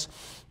promise,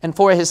 and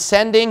for his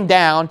sending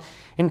down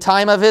in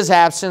time of his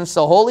absence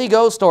the Holy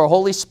Ghost or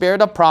Holy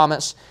Spirit of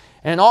promise,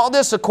 and all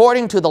this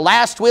according to the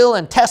last will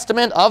and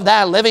testament of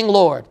that living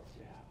Lord,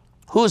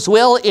 whose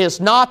will is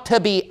not to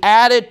be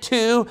added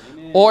to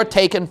or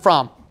taken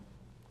from.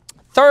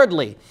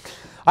 Thirdly,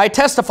 I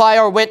testify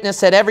or witness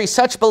that every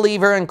such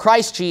believer in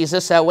Christ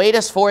Jesus that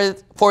waiteth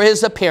for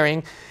his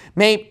appearing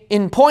may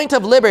in point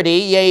of liberty,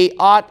 yea,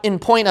 ought in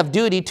point of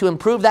duty to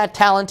improve that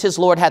talent his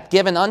Lord hath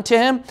given unto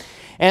him,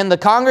 and the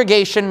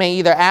congregation may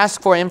either ask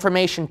for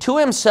information to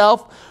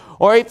himself,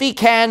 or if he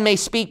can, may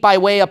speak by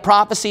way of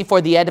prophecy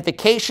for the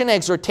edification,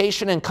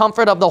 exhortation, and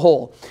comfort of the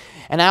whole.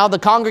 And now the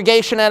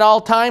congregation at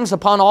all times,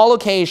 upon all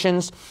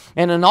occasions,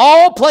 and in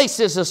all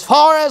places, as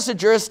far as the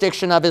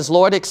jurisdiction of his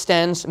Lord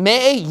extends,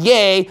 may,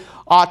 yea,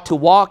 ought to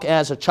walk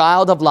as a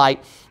child of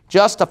light,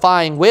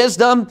 justifying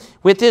wisdom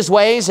with his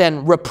ways,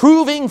 and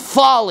reproving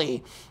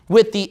folly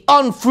with the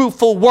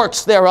unfruitful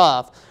works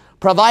thereof,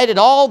 provided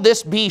all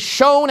this be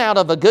shown out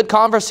of a good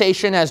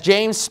conversation, as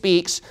James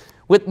speaks,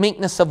 with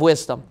meekness of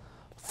wisdom.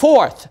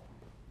 Fourth,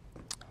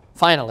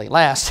 finally,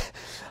 last,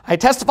 I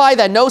testify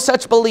that no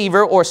such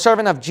believer or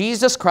servant of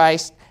Jesus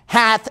Christ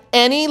hath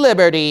any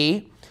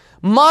liberty,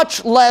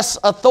 much less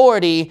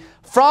authority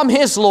from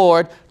his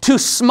Lord, to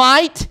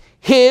smite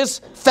his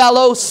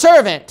fellow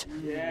servant,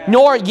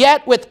 nor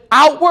yet with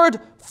outward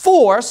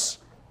force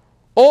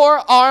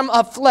or arm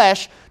of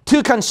flesh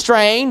to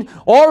constrain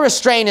or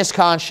restrain his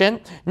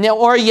conscience,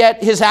 or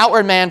yet his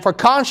outward man for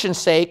conscience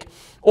sake,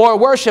 or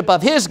worship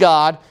of his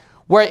God,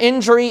 where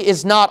injury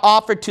is not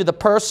offered to the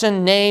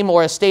person, name,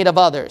 or estate of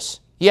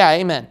others. Yeah,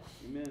 amen.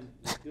 Amen.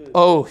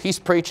 Oh, he's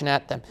preaching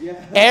at them.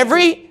 Yeah.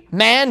 Every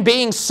man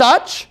being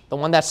such, the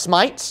one that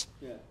smites,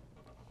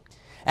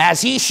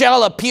 as he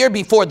shall appear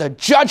before the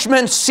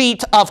judgment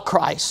seat of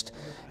Christ,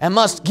 and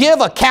must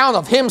give account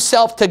of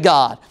himself to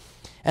God,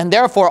 and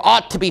therefore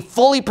ought to be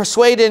fully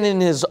persuaded in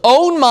his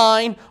own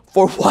mind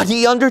for what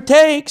he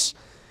undertakes.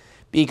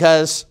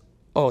 Because,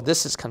 oh,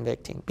 this is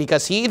convicting.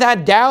 Because he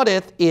that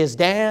doubteth is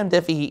damned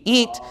if he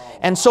eat,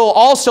 and so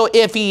also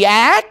if he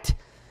act,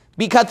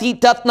 because he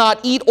doth not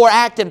eat or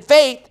act in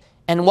faith,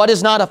 and what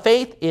is not of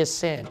faith is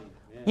sin.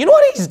 You know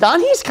what he's done?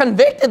 He's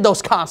convicted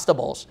those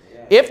constables,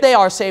 if they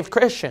are saved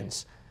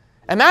Christians.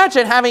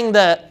 Imagine having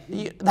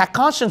that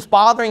conscience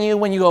bothering you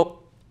when you go,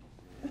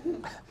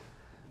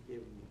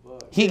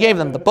 he gave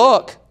them the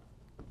book.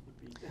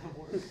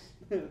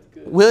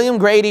 William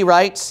Grady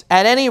writes,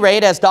 at any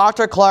rate, as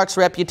Dr. Clark's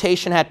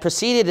reputation had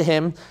preceded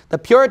him, the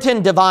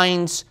Puritan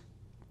divines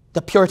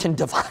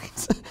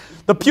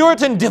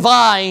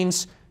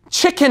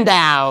chickened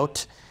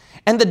out,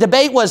 and the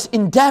debate was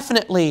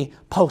indefinitely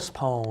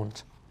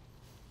postponed.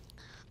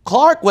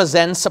 Clark was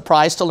then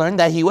surprised to learn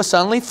that he was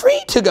suddenly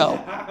free to go.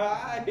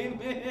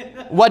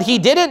 What he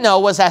didn't know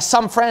was that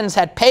some friends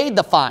had paid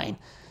the fine,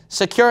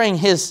 securing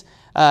his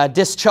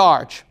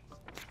discharge.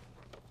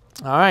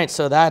 All right,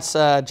 so that's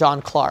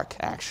John Clark,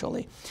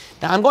 actually.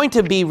 Now, I'm going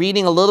to be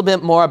reading a little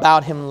bit more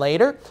about him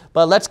later,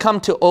 but let's come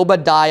to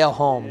Obadiah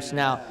Holmes.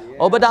 Now,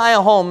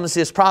 Obadiah Holmes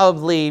is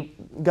probably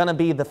going to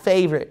be the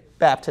favorite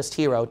Baptist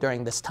hero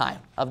during this time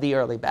of the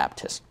early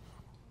Baptists.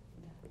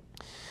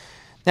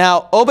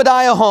 Now,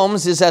 Obadiah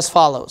Holmes is as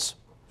follows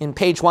in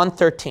page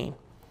 113.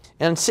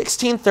 In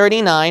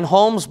 1639,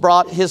 Holmes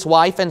brought his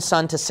wife and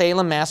son to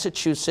Salem,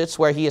 Massachusetts,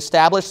 where he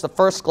established the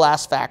first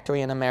glass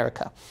factory in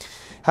America.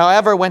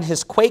 However, when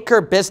his Quaker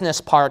business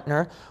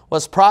partner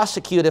was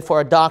prosecuted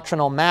for a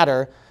doctrinal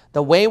matter,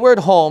 the wayward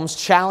Holmes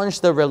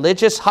challenged the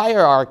religious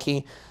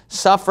hierarchy,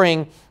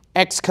 suffering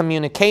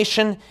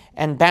excommunication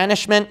and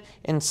banishment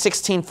in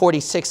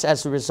 1646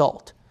 as a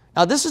result.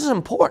 Now, this is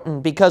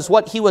important because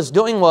what he was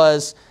doing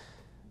was,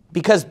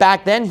 because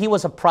back then he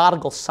was a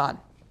prodigal son.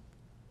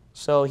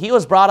 So he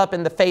was brought up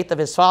in the faith of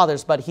his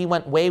fathers, but he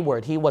went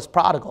wayward. He was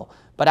prodigal.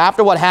 But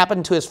after what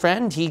happened to his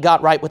friend, he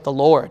got right with the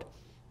Lord.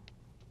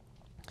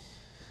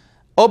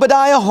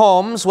 Obadiah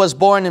Holmes was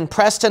born in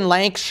Preston,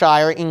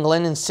 Lancashire,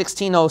 England in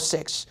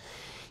 1606.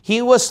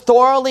 He was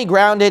thoroughly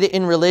grounded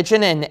in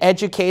religion and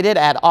educated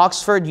at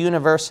Oxford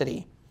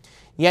University.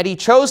 Yet he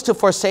chose to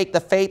forsake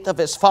the faith of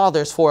his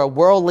fathers for a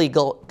worldly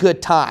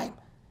good time.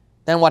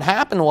 Then what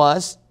happened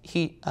was,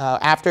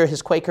 after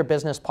his Quaker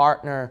business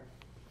partner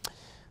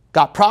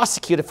got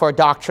prosecuted for a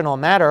doctrinal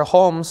matter,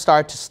 Holmes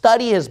started to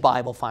study his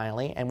Bible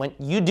finally. And when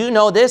you do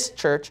know this,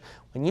 church,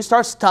 when you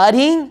start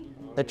studying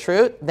the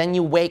truth, then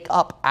you wake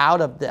up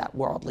out of that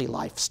worldly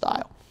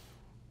lifestyle.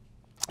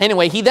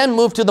 Anyway, he then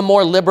moved to the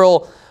more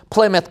liberal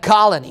Plymouth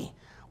colony,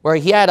 where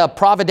he had a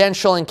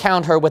providential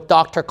encounter with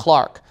Dr.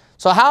 Clark.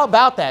 So how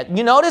about that?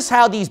 You notice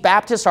how these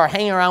Baptists are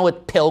hanging around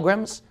with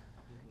pilgrims?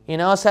 You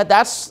know, so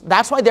that's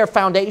why their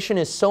foundation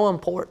is so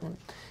important,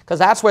 because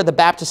that's where the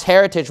Baptist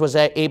heritage was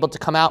able to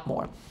come out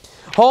more.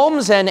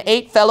 Holmes and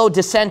 8 fellow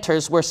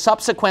dissenters were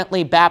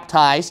subsequently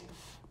baptized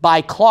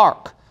by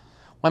Clark.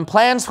 When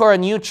plans for a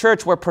new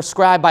church were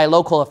prescribed by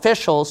local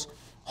officials,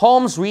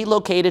 Holmes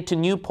relocated to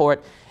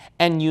Newport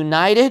and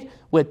united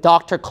with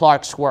Dr.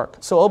 Clark's work.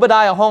 So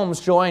Obadiah Holmes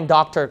joined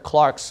Dr.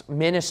 Clark's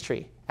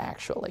ministry,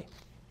 actually.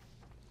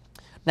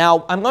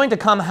 Now, I'm going to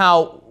come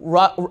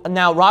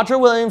now Roger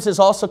Williams is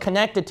also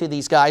connected to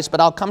these guys,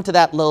 but I'll come to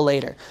that a little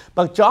later.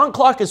 But John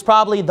Clark is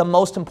probably the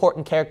most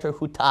important character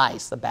who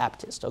ties the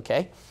Baptist,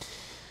 okay?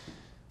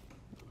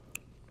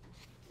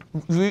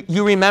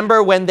 You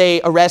remember when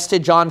they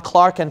arrested John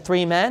Clark and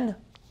 3 men?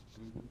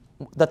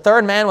 The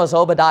 3rd man was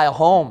Obadiah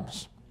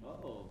Holmes.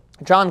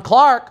 John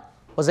Clark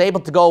was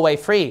able to go away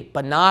free,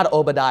 but not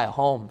Obadiah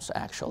Holmes,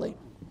 actually.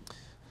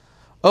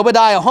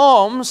 Obadiah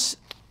Holmes,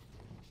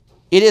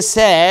 it is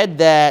said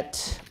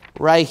that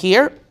right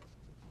here,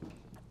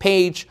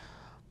 page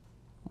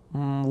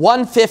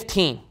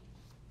 115,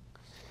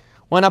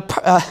 when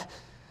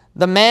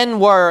the men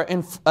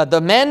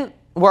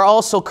were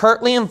also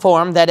curtly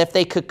informed that if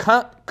they could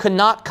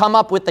not come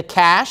up with the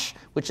cash,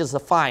 which is the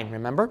fine,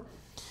 remember,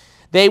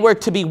 they were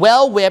to be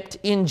well whipped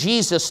in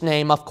Jesus'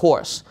 name, of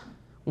course.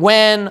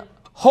 When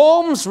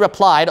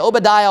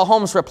Obadiah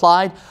Holmes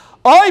replied,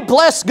 I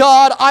bless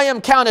God, I am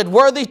counted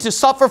worthy to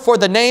suffer for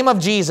the name of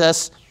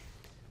Jesus.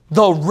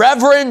 the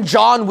Reverend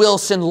John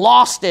Wilson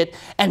lost it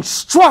and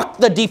struck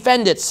the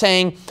defendant,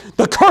 saying,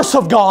 "The curse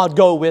of God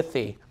go with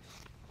thee."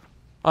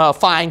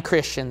 Fine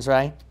Christians,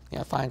 right?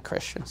 Yeah, fine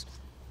Christians.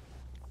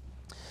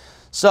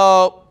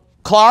 So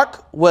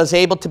Clark was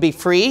able to be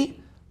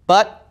free,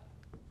 but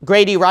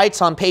Grady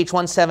writes on page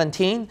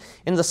 117,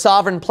 in the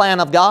sovereign plan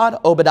of God,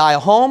 Obadiah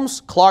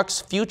Holmes,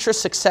 Clark's future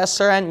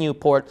successor at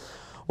Newport,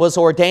 was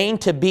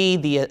ordained to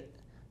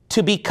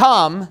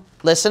become,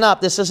 listen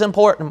up, this is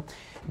important,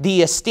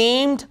 the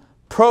esteemed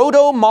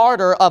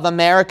proto-martyr of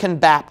American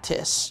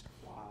Baptists.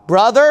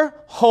 Brother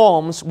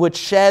Holmes would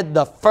shed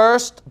the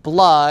first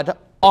blood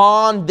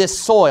on this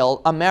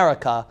soil,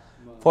 America,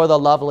 for the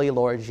lovely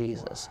Lord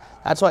Jesus.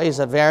 That's why he's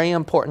a very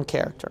important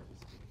character.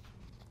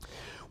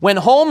 When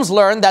Holmes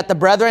learned that the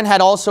brethren had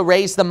also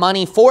raised the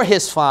money for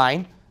his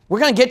fine, "We're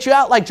going to get you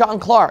out like John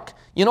Clark."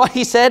 You know what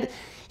he said?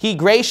 He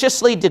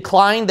graciously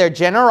declined their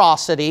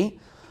generosity,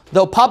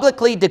 though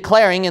publicly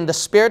declaring in the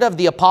spirit of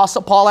the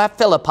Apostle Paul at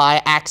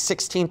Philippi, Acts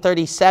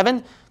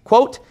 16:37,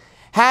 quote,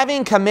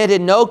 "Having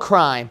committed no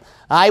crime,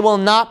 I will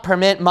not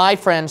permit my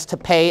friends to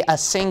pay a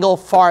single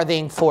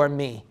farthing for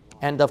me."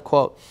 End of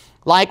quote.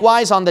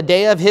 Likewise, on the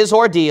day of his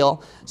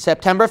ordeal,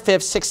 September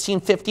 5th,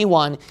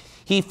 1651,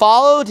 he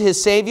followed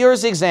his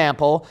Savior's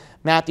example,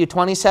 Matthew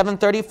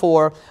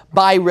 27:34,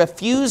 by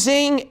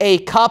refusing a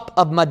cup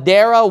of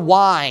Madeira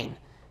wine,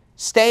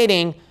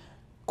 stating,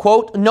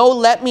 quote, "No,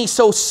 let me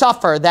so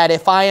suffer that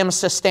if I am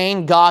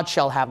sustained, God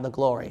shall have the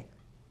glory."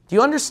 Do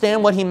you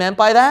understand what he meant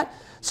by that?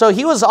 So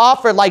he was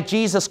offered, like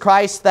Jesus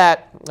Christ,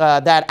 that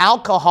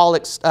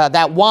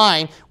that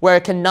wine where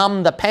it can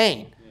numb the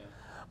pain. Yeah.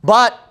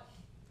 But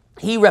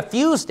he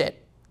refused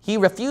it. He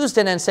refused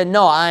it and said,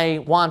 "No,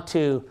 I want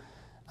to,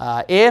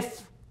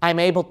 if I'm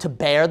able to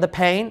bear the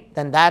pain,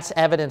 then that's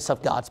evidence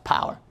of God's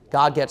power.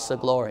 God gets the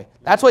glory."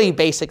 That's what he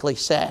basically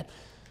said.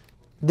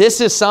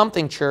 This is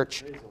something,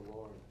 church.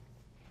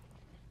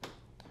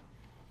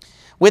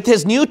 With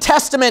his New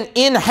Testament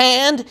in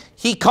hand,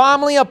 he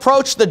calmly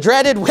approached the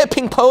dreaded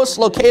whipping post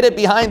located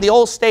behind the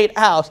old state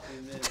house.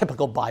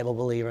 Typical Bible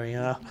believer, you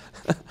know.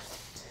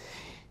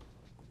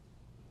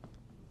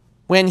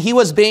 When he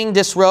was being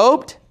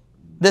disrobed,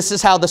 this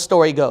is how the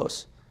story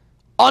goes.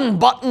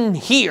 "Unbutton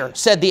here,"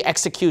 said the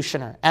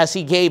executioner, as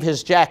he gave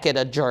his jacket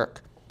a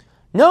jerk.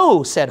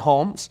 "No," said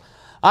Holmes,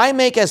 "I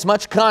make as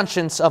much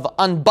conscience of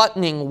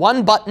unbuttoning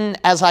one button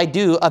as I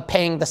do of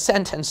paying the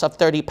sentence of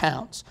 30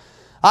 pounds.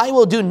 I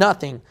will do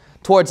nothing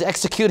towards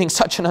executing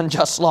such an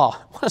unjust law."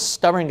 What a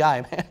stubborn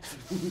guy,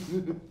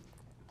 man.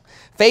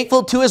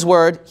 Faithful to his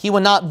word, he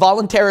would not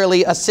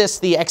voluntarily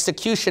assist the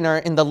executioner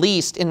in the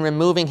least in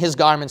removing his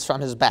garments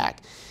from his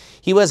back.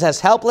 He was as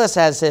helpless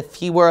as if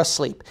he were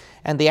asleep,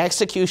 and the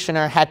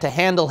executioner had to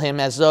handle him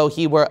as though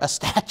he were a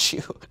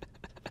statue.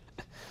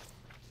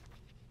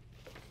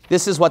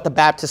 This is what the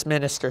Baptist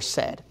minister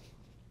said.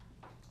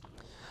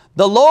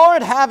 "The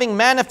Lord, having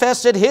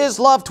manifested his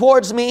love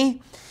towards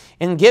me,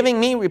 in giving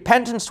me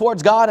repentance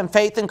towards God and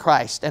faith in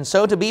Christ, and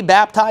so to be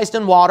baptized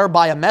in water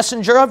by a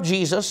messenger of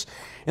Jesus,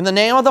 in the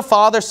name of the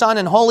Father, Son,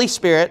 and Holy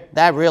Spirit,"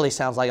 that really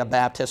sounds like a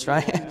Baptist,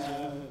 right?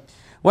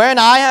 "Wherein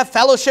I have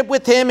fellowship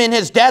with him in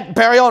his death,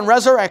 burial, and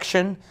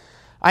resurrection,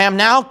 I am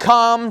now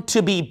come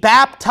to be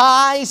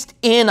baptized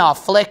in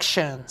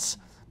afflictions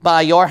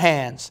by your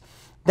hands,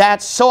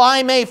 that so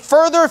I may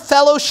further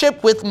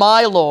fellowship with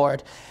my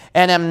Lord,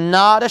 and am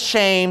not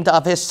ashamed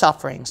of his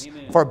sufferings.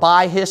 Amen. For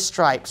by his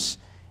stripes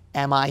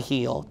am I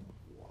healed."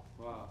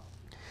 Wow.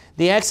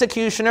 The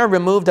executioner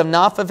removed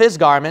enough of his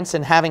garments,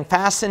 and having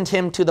fastened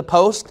him to the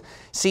post,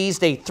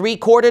 seized a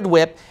 3-corded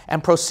whip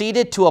and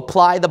proceeded to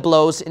apply the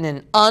blows in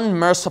an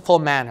unmerciful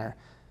manner.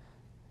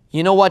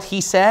 You know what he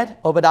said,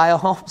 Obadiah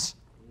Holmes?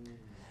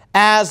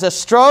 "As the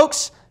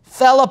strokes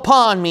fell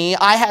upon me,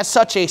 I had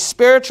such a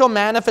spiritual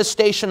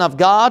manifestation of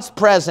God's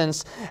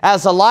presence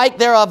as the like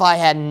thereof I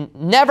had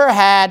never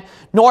had,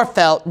 nor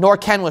felt, nor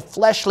can with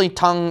fleshly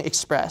tongue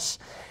express.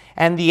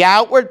 And the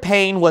outward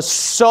pain was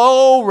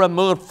so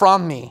removed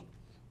from me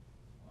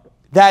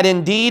that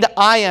indeed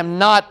I am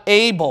not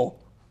able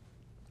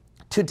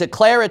to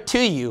declare it to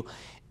you.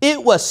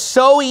 It was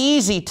so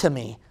easy to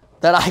me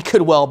that I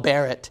could well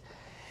bear it.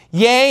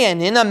 Yea,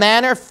 and in a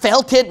manner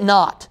felt it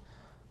not.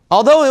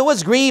 Although it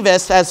was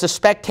grievous, as the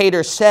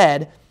spectators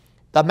said,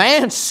 the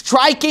man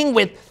striking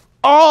with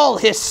all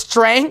his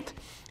strength,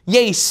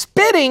 yea,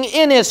 spitting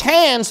in his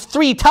hands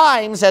 3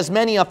 times, as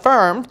many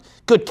affirmed."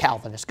 Good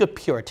Calvinist, good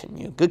Puritan,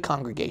 you, good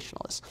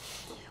Congregationalist.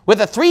 "With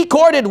a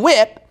 3-corded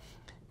whip,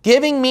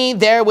 giving me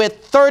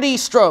therewith 30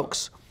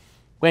 strokes.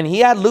 When he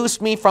had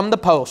loosed me from the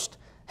post,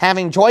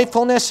 having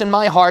joyfulness in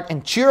my heart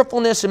and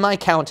cheerfulness in my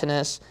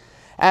countenance,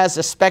 as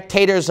the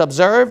spectators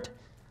observed,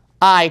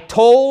 I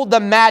told the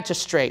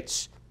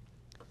magistrates,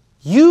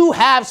 'You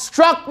have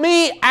struck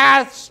me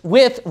as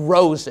with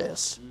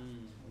roses.'"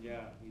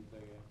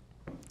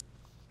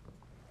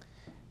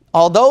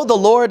 Although the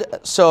Lord,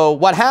 so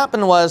what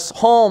happened was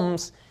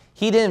Holmes,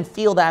 he didn't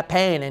feel that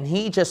pain, and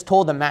he just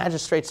told the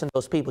magistrates and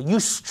those people,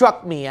 "You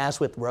struck me as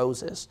with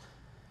roses."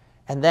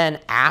 And then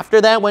after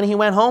that, when he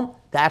went home,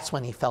 That's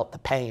when he felt the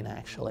pain,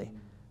 actually.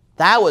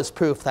 That was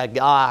proof that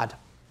God's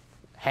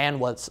hand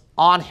was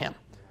on him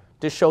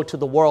to show to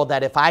the world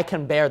that if I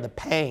can bear the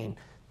pain,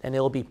 then it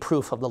will be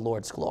proof of the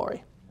Lord's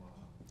glory.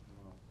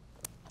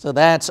 So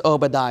that's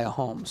Obadiah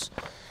Holmes.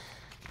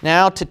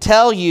 Now, to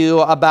tell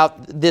you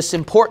about this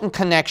important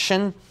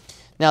connection,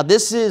 now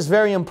this is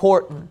very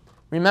important.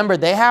 Remember,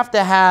 they have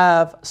to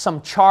have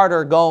some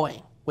charter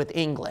going with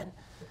England.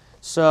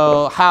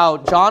 So how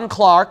John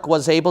Clark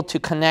was able to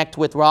connect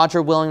with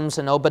Roger Williams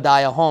and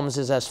Obadiah Holmes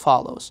is as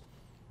follows.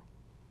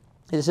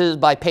 This is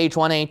by page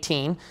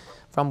 118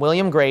 from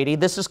William Grady.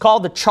 This is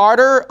called the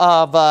Charter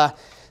of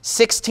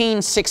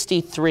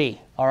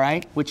 1663, all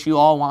right, which you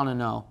all want to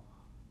know.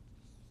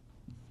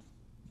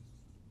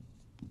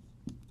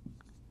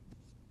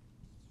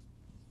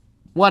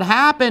 What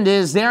happened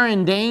is they're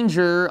in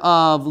danger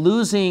of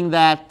losing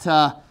that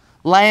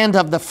land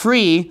of the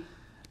free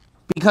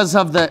because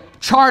of the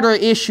charter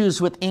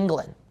issues with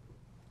England.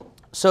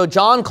 So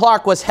John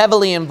Clark was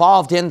heavily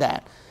involved in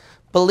that.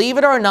 Believe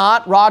it or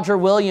not, Roger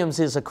Williams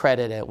is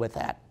accredited with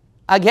that.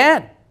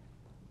 Again,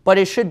 but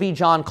it should be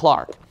John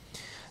Clark.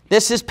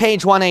 This is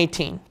page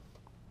 118.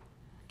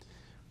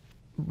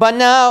 But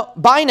now,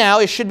 by now,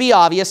 it should be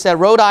obvious that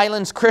Rhode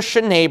Island's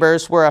Christian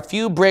neighbors were a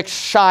few bricks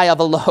shy of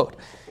a load.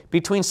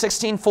 Between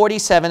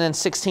 1647 and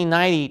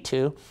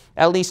 1692,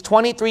 at least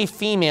 23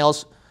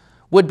 females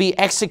would be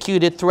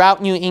executed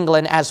throughout New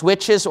England as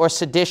witches or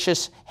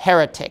seditious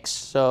heretics.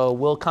 So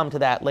we'll come to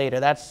that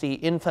later. That's the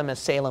infamous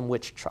Salem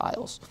witch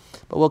trials.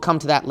 But we'll come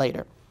to that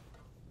later.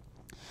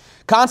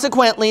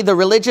 Consequently, the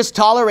religious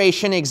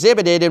toleration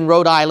exhibited in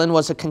Rhode Island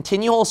was a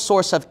continual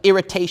source of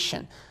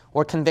irritation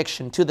or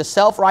conviction to the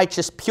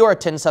self-righteous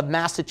Puritans of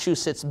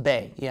Massachusetts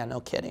Bay. Yeah, no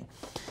kidding.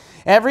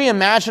 Every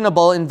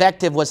imaginable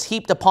invective was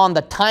heaped upon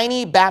the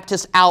tiny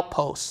Baptist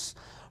outposts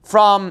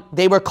from,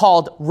 they were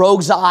called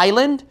Rogues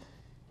Island,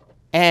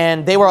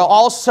 and they were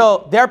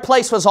also, their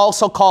place was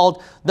also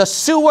called the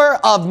Sewer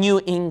of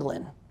New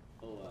England.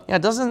 Yeah,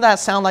 doesn't that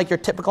sound like your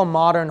typical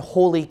modern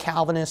holy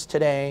Calvinists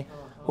today,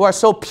 who are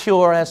so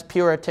pure as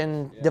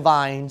Puritan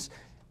divines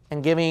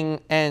and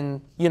giving,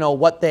 and you know,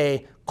 what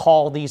they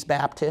call these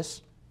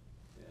Baptists?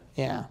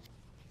 Yeah.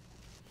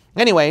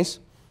 Anyways,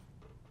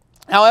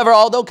 however,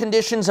 although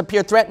conditions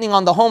appear threatening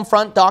on the home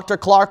front, Dr.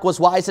 Clark was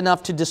wise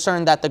enough to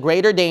discern that the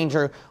greater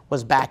danger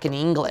was back in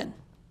England.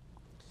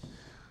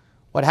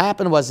 What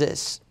happened was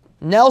this.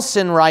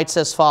 Nelson writes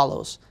as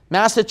follows.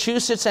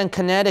 Massachusetts and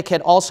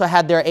Connecticut also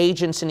had their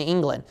agents in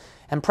England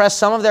and pressed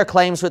some of their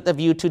claims with the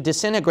view to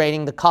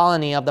disintegrating the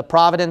colony of the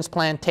Providence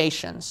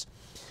plantations.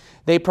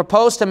 They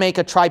proposed to make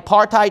a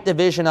tripartite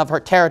division of her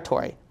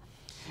territory,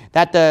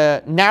 that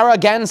the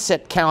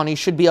Narragansett County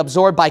should be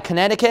absorbed by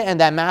Connecticut and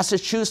that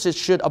Massachusetts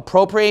should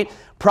appropriate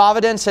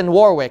Providence and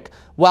Warwick,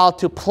 while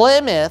to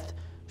Plymouth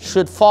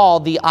should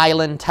fall the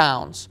island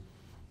towns.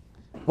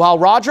 While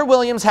Roger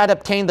Williams had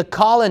obtained the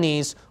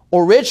colony's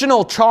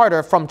original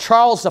charter from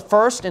Charles I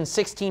in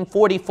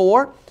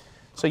 1644,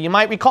 so you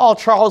might recall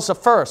Charles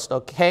I,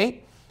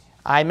 okay?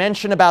 I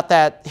mentioned about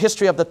that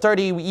history of the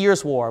 30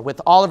 Years' War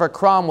with Oliver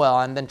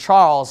Cromwell and then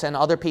Charles and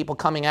other people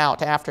coming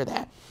out after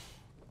that.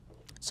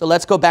 So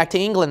let's go back to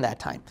England that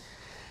time.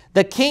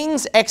 The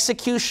king's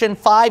execution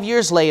 5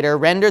 years later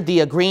rendered the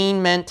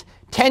agreement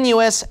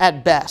tenuous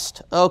at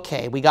best.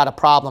 Okay, we got a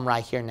problem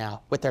right here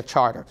now with their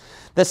charter.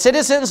 The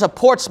citizens of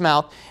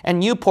Portsmouth and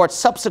Newport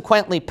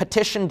subsequently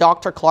petitioned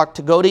Dr. Clark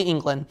to go to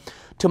England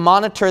to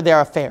monitor their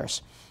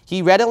affairs.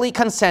 He readily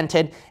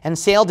consented and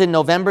sailed in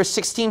November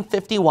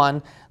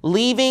 1651,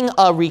 leaving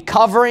a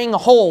recovering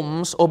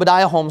Holmes,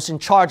 Obadiah Holmes, in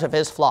charge of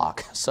his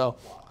flock. So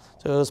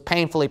it was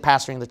painfully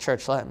pastoring the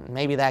church.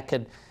 Maybe that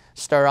could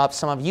stir up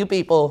some of you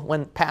people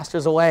when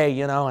pastor's away,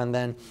 you know, and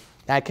then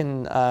that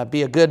can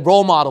be a good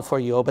role model for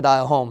you,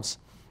 Obadiah Holmes.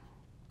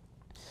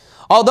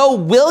 Although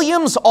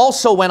Williams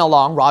also went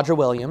along, Roger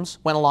Williams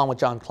went along with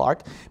John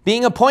Clark,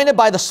 being appointed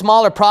by the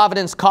smaller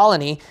Providence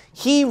colony,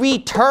 he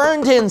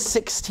returned in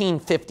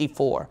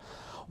 1654,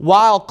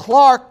 while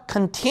Clark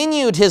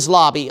continued his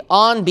lobby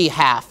on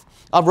behalf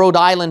of Rhode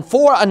Island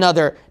for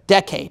another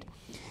decade.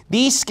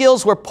 These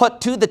skills were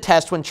put to the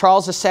test when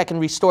Charles II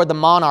restored the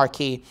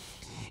monarchy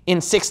in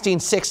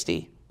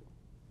 1660.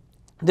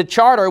 The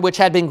charter, which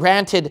had been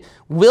granted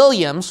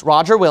Williams,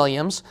 Roger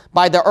Williams,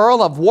 by the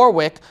Earl of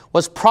Warwick,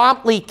 was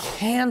promptly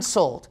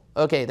canceled.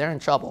 Okay, they're in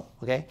trouble,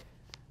 okay?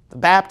 The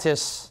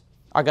Baptists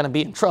are going to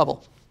be in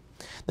trouble.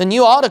 The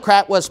new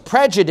autocrat was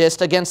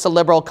prejudiced against the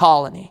liberal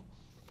colony.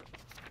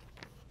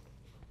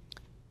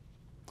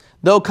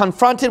 Though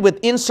confronted with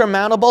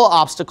insurmountable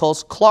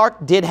obstacles,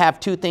 Clark did have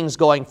two things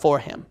going for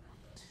him: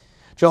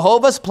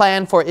 Jehovah's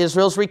plan for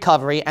Israel's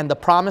recovery and the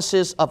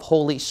promises of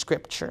Holy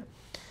Scripture.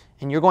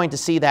 And you're going to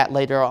see that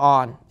later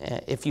on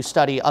if you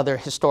study other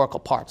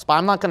historical parts. But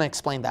I'm not going to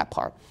explain that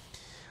part.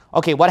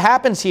 Okay, what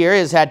happens here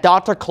is that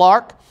Dr.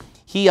 Clark,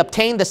 he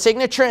obtained the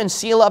signature and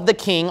seal of the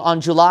king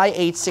on July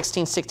 8,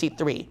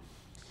 1663.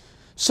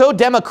 So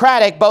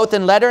democratic, both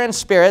in letter and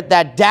spirit,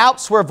 that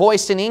doubts were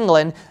voiced in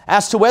England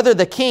as to whether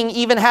the king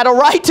even had a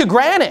right to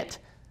grant it.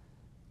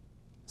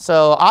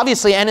 So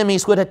obviously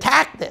enemies would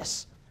attack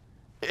this.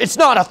 It's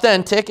not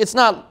authentic, it's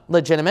not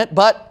legitimate,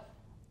 but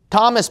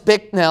Thomas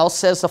Bicknell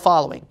says the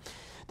following.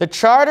 The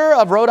Charter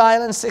of Rhode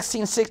Island of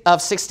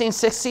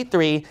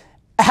 1663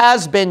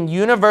 has been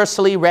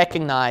universally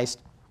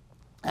recognized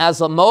as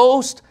the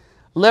most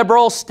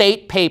liberal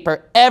state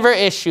paper ever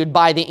issued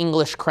by the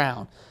English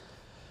Crown.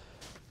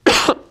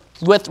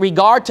 With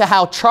regard to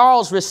how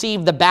Charles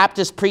received the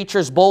Baptist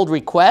preacher's bold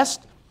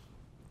request,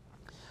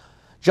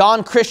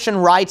 John Christian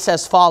writes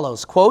as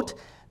follows, quote,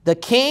 "The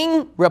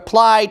king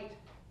replied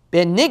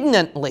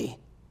benignantly,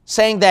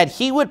 saying that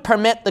he would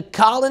permit the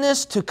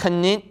colonists to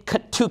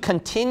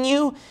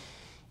continue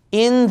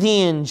in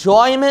the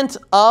enjoyment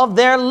of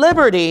their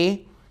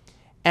liberty,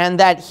 and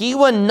that he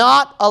would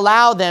not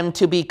allow them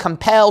to be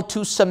compelled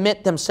to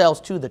submit themselves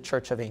to the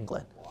Church of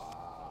England."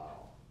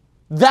 Wow.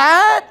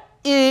 That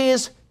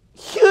is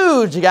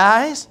huge,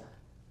 guys.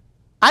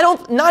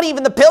 Not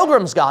even the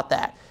Pilgrims got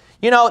that.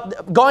 You know,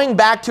 going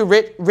back to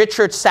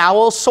Richard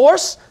Sowell's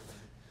source,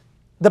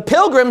 the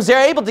Pilgrims,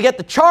 they're able to get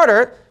the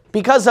charter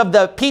because of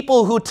the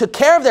people who took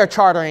care of their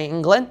charter in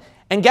England.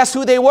 And guess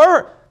who they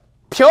were?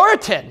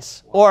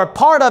 Puritans, or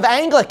part of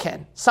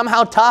Anglican,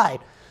 somehow tied.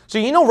 So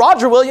you know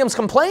Roger Williams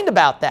complained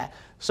about that.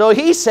 So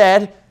he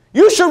said,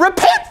 you should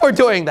repent for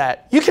doing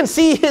that. You can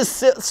see his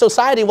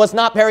society was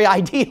not very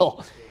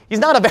ideal. He's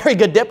not a very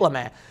good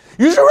diplomat.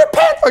 You should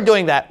repent for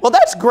doing that. Well,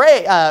 that's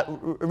great.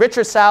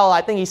 Richard Sowell, I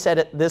think he said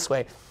it this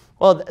way.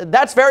 Well,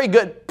 that's very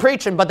good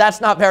preaching, but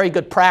that's not very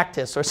good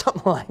practice, or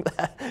something like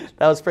that.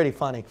 That was pretty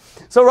funny.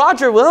 So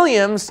Roger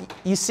Williams,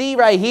 you see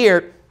right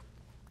here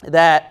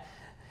that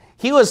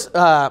he was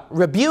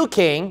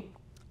rebuking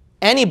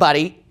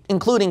anybody,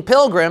 including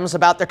Pilgrims,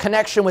 about their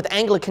connection with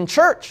Anglican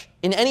Church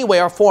in any way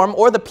or form,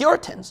 or the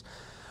Puritans.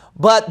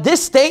 But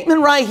this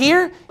statement right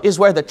here is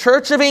where the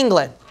Church of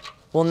England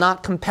will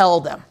not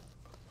compel them.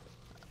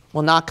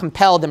 Will not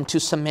compel them to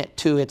submit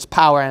to its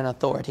power and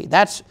authority.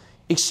 That's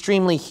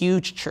extremely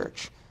huge,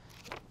 church.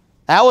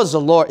 That was the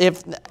Lord.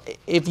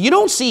 If you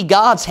don't see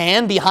God's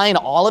hand behind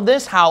all of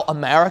this, how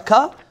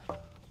America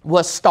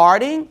was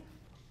starting,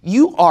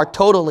 you are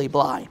totally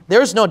blind.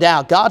 There's no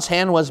doubt God's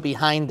hand was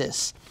behind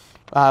this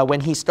when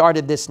he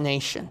started this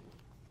nation.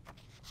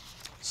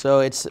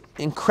 So it's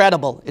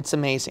incredible. It's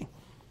amazing.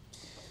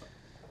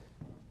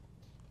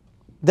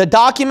 The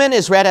document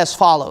is read as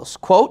follows,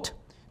 quote,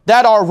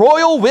 "That our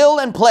royal will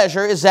and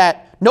pleasure is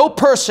that no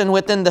person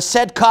within the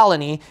said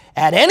colony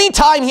at any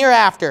time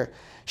hereafter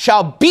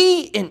shall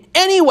be in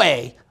any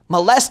way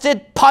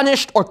molested,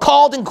 punished, or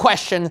called in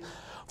question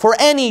for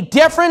any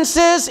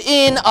differences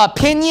in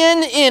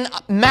opinion in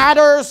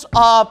matters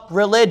of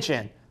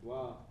religion."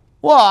 Wow.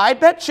 Well, I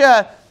bet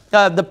you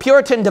the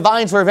Puritan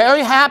divines were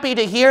very happy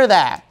to hear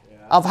that,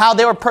 of how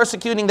they were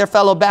persecuting their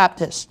fellow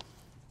Baptists.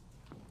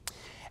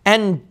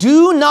 "And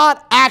do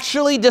not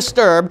actually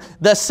disturb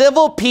the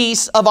civil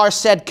peace of our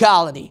said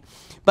colony,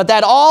 but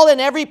that all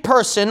and every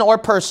person or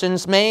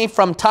persons may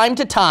from time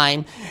to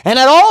time, and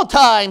at all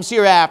times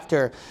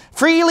hereafter,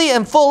 freely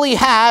and fully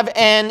have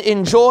and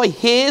enjoy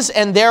his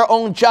and their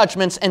own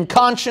judgments and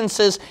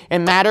consciences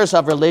in matters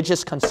of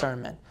religious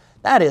concernment."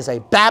 That is a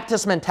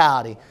Baptist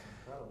mentality.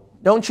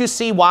 Don't you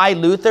see why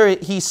Luther,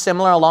 he's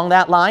similar along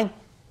that line?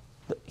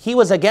 He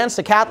was against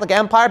the Catholic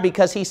Empire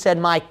because he said,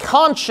 my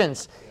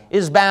conscience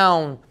is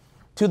bound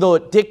to the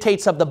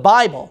dictates of the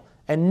Bible,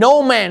 and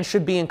no man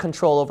should be in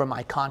control over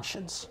my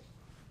conscience.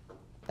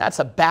 That's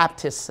a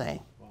Baptist thing.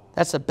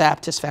 That's a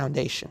Baptist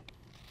foundation.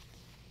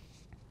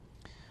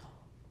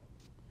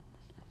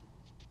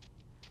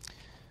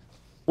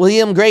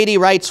 William Grady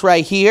writes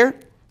right here,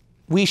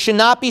 "We should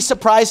not be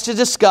surprised to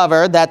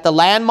discover that the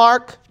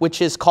landmark,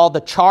 which is called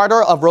the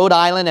Charter of Rhode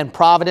Island and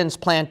Providence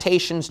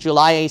Plantations,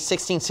 July 8,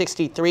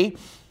 1663,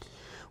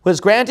 was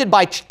granted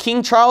by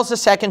King Charles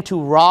II to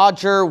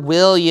Roger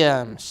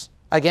Williams."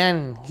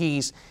 Again,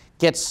 he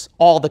gets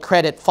all the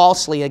credit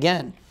falsely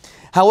again.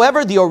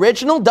 However, the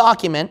original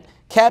document,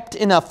 kept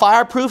in a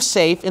fireproof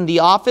safe in the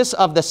office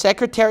of the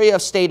Secretary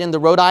of State in the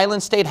Rhode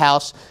Island State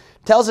House,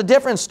 tells a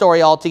different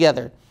story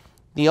altogether.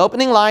 The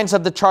opening lines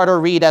of the charter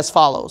read as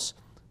follows.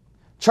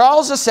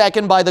 "Charles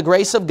II, by the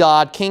grace of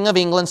God, King of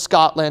England,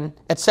 Scotland,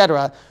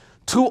 etc.,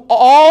 to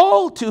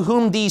all to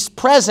whom these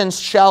presents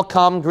shall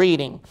come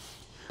greeting.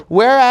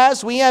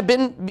 Whereas we have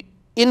been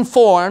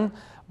informed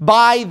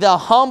by the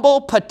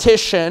humble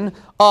petition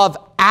of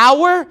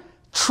our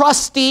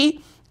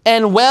trusty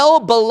and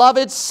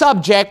well-beloved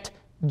subject,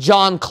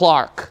 John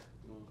Clark,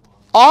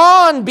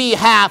 on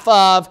behalf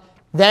of,"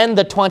 then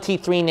the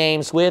 23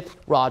 names with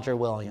Roger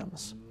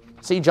Williams.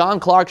 See, John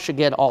Clark should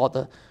get all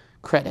the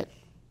credit.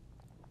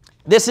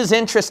 This is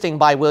interesting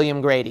by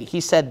William Grady.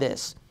 He said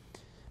this,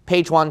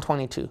 page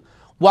 122.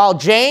 "While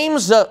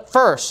James I,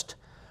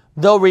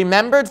 though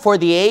remembered for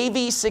the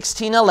AV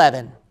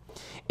 1611,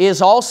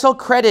 is also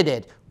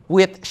credited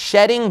with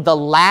shedding the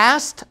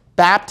last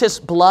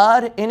Baptist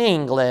blood in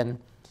England,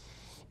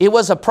 it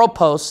was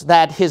apropos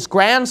that his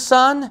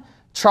grandson,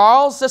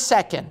 Charles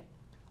II,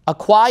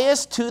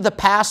 acquiesced to the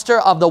pastor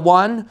of the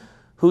one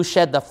who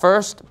shed the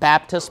first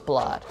Baptist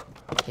blood."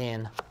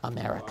 in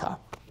America. Wow.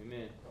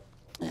 Amen.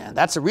 Yeah,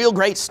 that's a real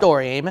great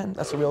story, amen?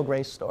 That's a real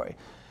great story.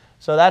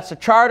 So that's the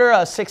charter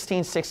of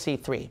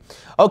 1663.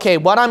 Okay,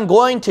 what I'm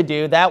going to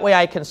do, that way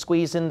I can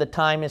squeeze in the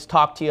time, is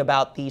talk to you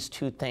about these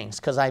two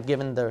things, because I've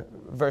given the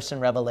verse in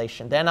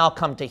Revelation. Then I'll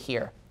come to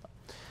here.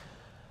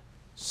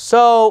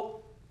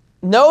 So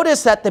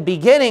notice at the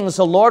beginnings,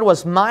 the Lord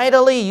was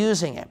mightily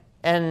using it.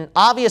 And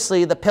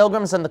obviously, the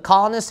pilgrims and the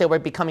colonists, they were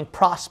becoming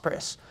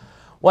prosperous.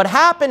 What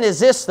happened is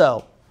this,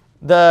 though.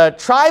 The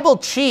tribal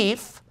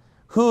chief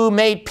who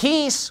made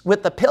peace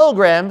with the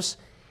pilgrims,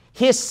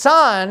 his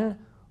son,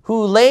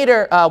 who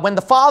later, when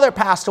the father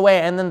passed away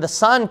and then the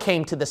son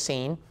came to the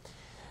scene,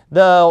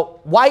 the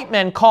white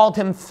men called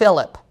him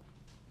Philip.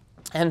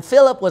 And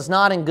Philip was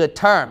not in good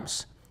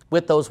terms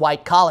with those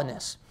white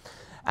colonists.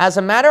 As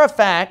a matter of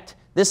fact,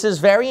 this is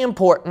very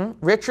important.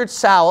 Richard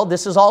Sowell,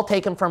 this is all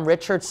taken from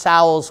Richard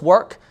Sowell's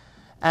work,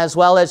 as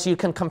well as you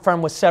can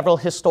confirm with several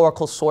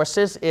historical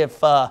sources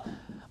if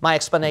my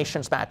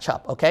explanations match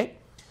up, okay?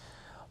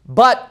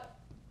 But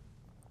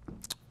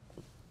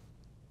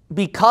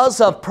because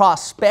of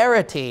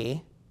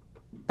prosperity,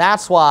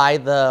 that's why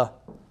the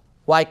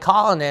white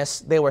colonists,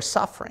 they were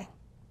suffering.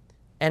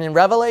 And in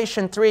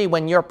Revelation 3,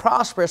 when you're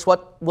prosperous,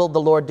 what will the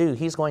Lord do?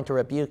 He's going to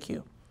rebuke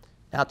you.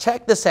 Now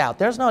check this out.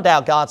 There's no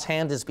doubt God's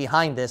hand is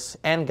behind this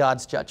and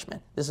God's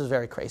judgment. This is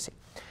very crazy.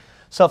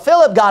 So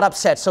Philip got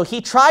upset. So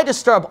he tried to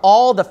stir up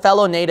all the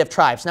fellow native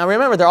tribes. Now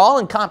remember, they're all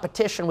in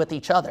competition with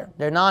each other.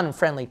 They're not in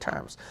friendly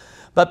terms.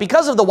 But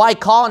because of the white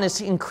colonists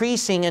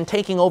increasing and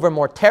taking over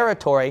more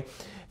territory,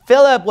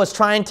 Philip was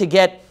trying to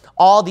get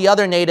all the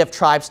other native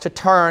tribes to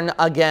turn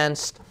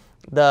against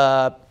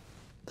the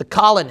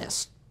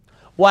colonists.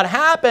 What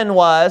happened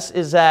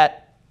is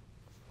that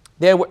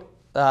there were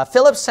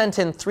Philip sent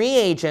in 3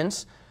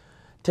 agents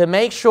to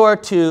make sure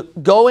to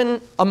go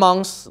in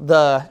amongst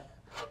the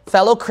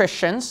fellow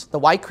Christians, the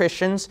white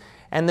Christians,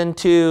 and then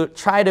to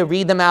try to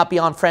read them out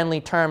beyond friendly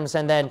terms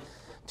and then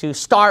to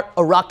start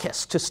a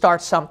ruckus, to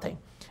start something.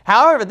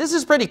 However, this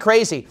is pretty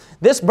crazy.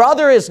 This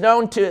brother is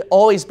known to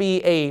always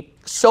be a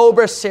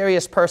sober,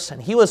 serious person.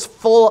 He was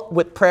full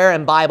with prayer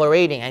and Bible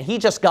reading, and he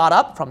just got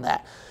up from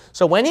that.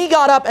 So when he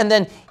got up and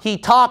then he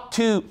talked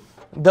to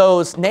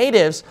those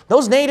natives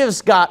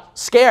got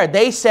scared.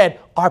 They said,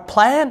 our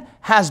plan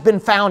has been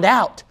found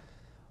out.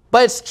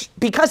 But it's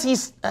because he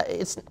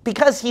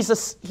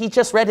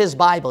just read his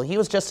Bible. He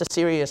was just a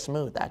serious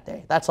mood that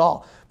day. That's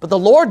all. But the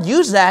Lord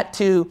used that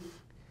to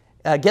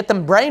get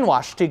them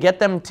brainwashed, to get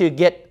them to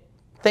get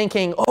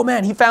thinking, oh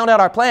man, he found out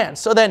our plans.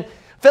 So then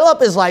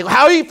Philip is like,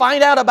 how do you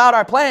find out about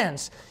our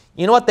plans?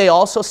 You know what they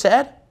also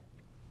said?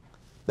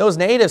 Those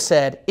natives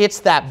said, it's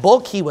that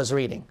book he was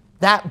reading.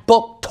 That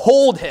book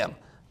told him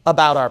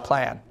about our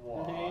plan.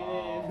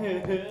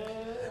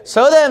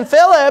 So then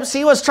Phillips,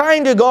 he was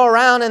trying to go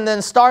around and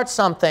then start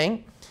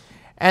something.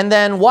 And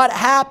then what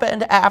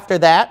happened after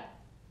that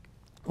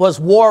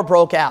was war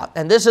broke out.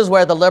 And this is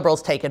where the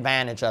liberals take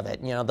advantage of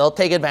it. You know, they'll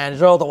take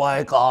advantage, oh, the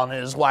white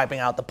colonists wiping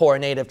out the poor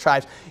native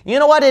tribes. You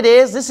know what it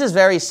is? This is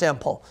very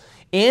simple.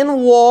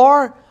 In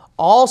war,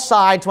 all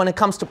sides, when it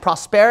comes to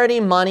prosperity,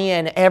 money,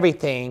 and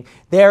everything,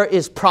 there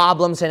is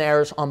problems and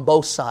errors on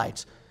both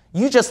sides.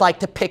 You just like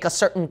to pick a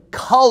certain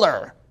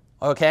color,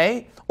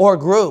 okay, or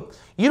group.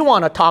 You don't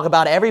want to talk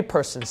about every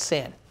person's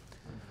sin.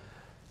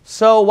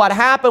 So what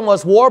happened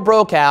was war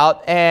broke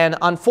out, and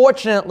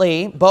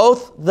unfortunately,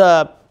 both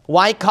the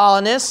white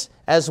colonists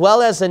as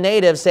well as the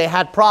natives, they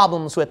had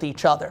problems with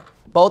each other.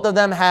 Both of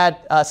them had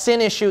a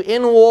sin issue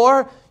in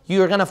war.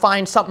 You're going to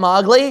find something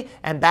ugly,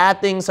 and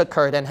bad things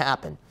occurred and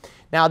happened.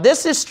 Now,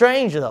 this is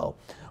strange, though.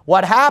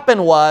 What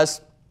happened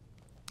was,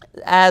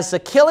 as the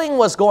killing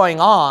was going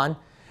on,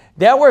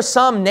 there were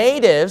some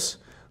natives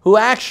who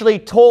actually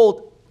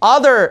told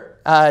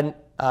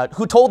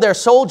who told their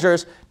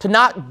soldiers to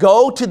not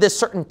go to this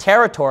certain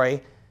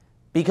territory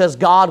because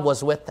God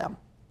was with them.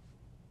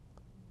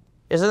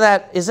 Isn't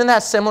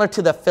that similar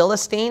to the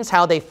Philistines,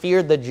 how they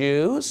feared the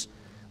Jews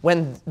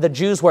when the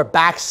Jews were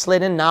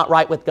backslidden, not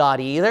right with God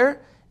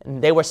either,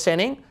 and they were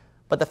sinning,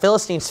 but the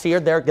Philistines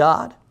feared their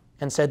God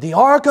and said, the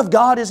ark of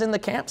God is in the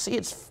camp. See,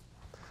 it's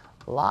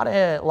a lot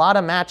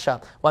of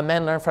matchup. What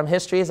men learn from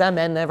history is that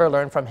men never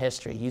learn from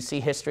history. You see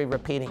history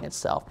repeating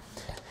itself.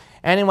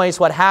 Anyways,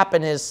 what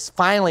happened is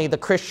finally the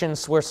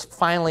Christians were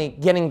finally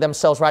getting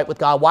themselves right with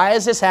God. Why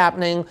is this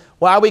happening?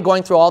 Why are we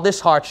going through all this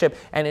hardship?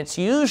 And it's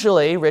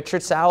usually,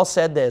 Richard Sowell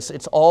said this,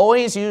 it's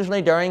always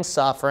usually during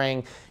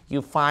suffering,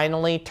 you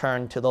finally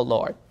turn to the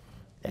Lord.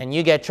 And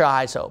you get your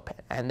eyes open.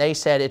 And they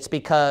said it's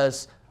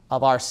because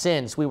of our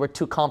sins. We were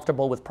too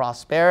comfortable with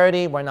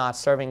prosperity. We're not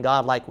serving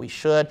God like we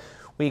should.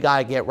 We got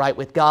to get right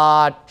with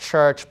God,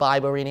 church,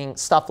 Bible reading,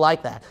 stuff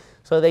like that.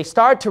 So they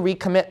started to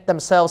recommit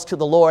themselves to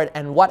the Lord.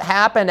 And what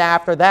happened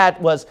after that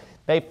was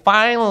they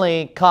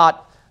finally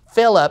caught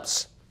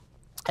Phillips,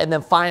 and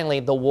then finally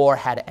the war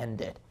had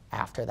ended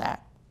after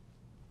that.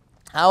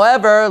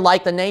 However,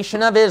 like the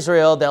nation of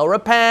Israel, they'll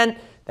repent,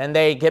 then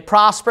they get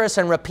prosperous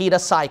and repeat a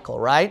cycle,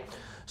 right?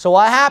 So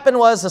what happened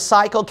was the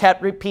cycle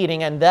kept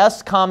repeating, and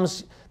thus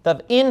comes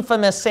The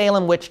infamous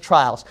Salem witch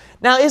trials.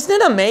 Now, isn't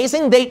it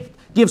amazing? They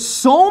give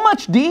so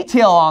much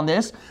detail on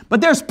this,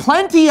 but there's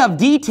plenty of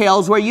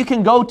details where you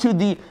can go to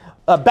the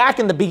back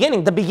in the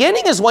beginning. The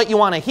beginning is what you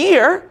want to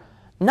hear,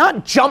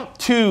 not jump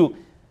to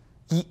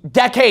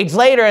decades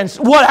later and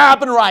what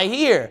happened right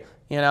here,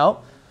 you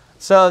know?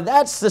 So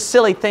that's the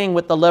silly thing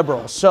with the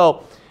liberals.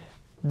 So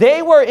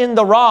they were in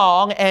the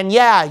wrong, and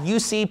yeah, you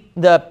see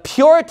the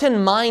Puritan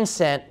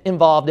mindset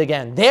involved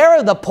again.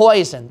 They're the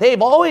poison.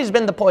 They've always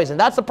been the poison.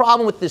 That's the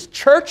problem with this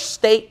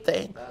church-state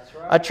thing. That's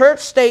right. A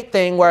church-state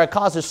thing where it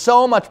causes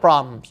so much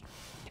problems.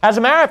 As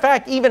a matter of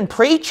fact, even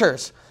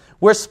preachers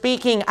were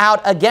speaking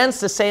out against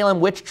the Salem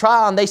witch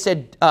trial, and they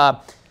said,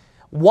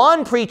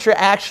 one preacher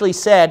actually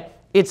said,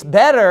 it's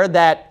better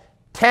that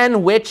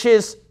 10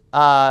 witches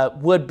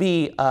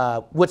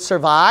would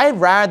survive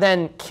rather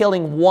than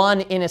killing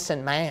one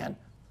innocent man.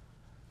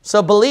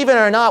 So believe it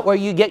or not, where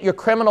you get your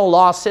criminal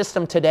law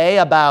system today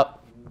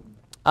about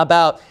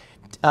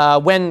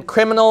when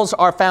criminals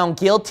are found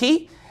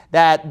guilty,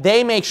 that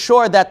they make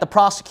sure that the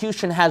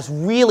prosecution has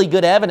really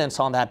good evidence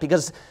on that,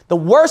 because the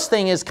worst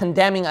thing is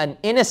condemning an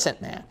innocent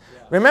man.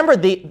 Yeah. Remember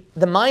the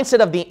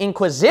mindset of the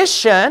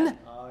Inquisition.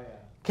 Oh, yeah.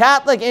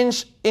 Catholic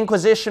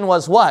Inquisition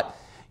was what?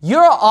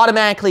 You're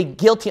automatically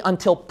guilty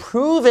until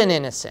proven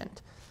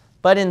innocent.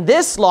 But in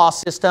this law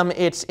system,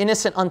 it's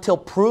innocent until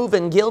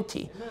proven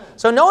guilty. Amen.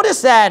 So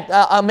notice that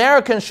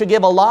Americans should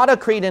give a lot of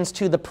credence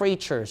to the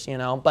preachers, you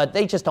know, but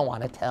they just don't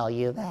want to tell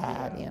you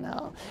that, you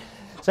know.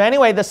 So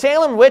anyway, the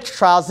Salem witch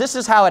trials, this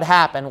is how it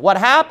happened. What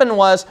happened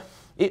was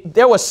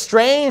there was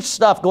strange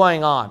stuff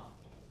going on.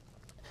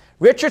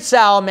 Richard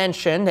Sowell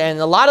mentioned, and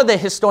a lot of the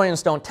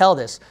historians don't tell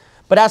this,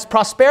 but as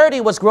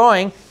prosperity was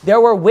growing,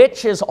 there were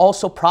witches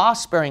also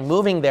prospering,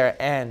 moving there.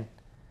 And,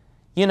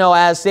 you know,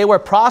 as they were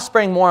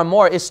prospering more and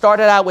more, it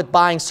started out with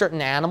buying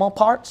certain animal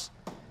parts.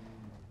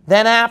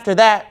 Then after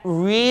that,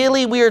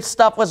 really weird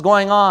stuff was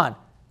going on,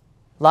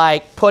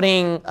 like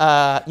putting,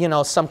 you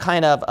know, some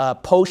kind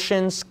of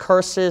potions,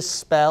 curses,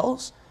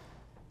 spells.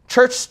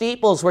 Church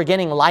steeples were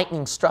getting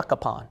lightning struck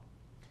upon.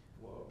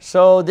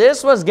 So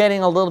this was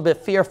getting a little bit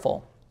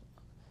fearful.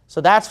 So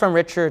that's from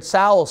Richard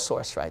Sowell's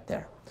source right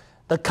there.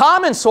 The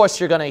common source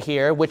you're going to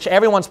hear, which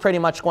everyone's pretty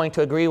much going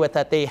to agree with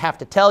that they have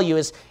to tell you,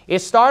 is it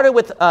started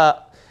with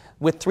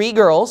 3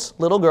 girls,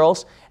 little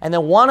girls, and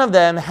then one of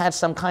them had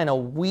some kind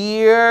of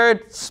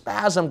weird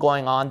spasm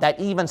going on that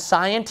even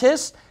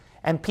scientists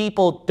and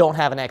people don't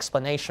have an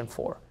explanation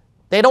for.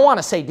 They don't want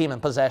to say demon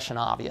possession,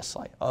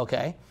 obviously,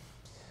 okay?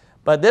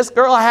 But this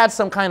girl had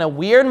some kind of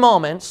weird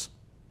moments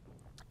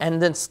and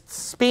then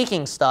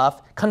speaking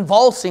stuff,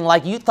 convulsing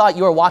like you thought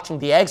you were watching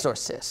The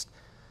Exorcist.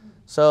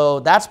 So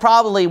that's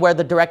probably where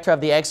the director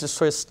of The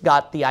Exorcist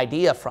got the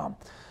idea from.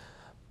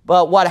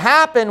 But what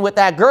happened with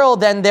that girl,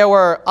 then there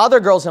were other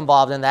girls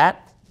involved in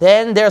that.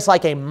 Then there's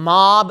like a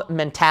mob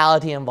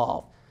mentality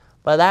involved.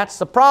 But that's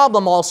the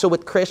problem also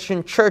with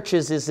Christian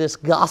churches, is this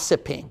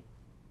gossiping.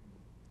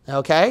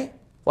 Okay?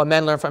 What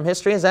men learn from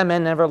history is that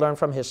men never learn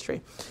from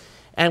history.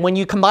 And when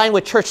you combine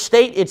with church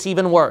state, it's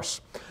even worse.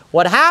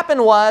 What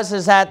happened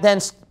is that then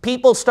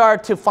people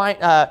started to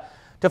find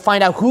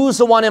out who's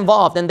the one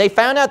involved. And they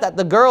found out that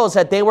the girls,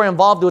 that they were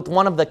involved with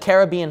one of the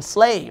Caribbean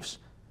slaves.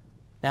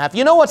 Now, if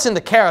you know what's in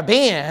the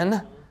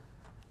Caribbean,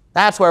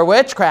 that's where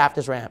witchcraft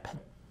is rampant.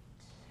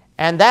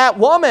 And that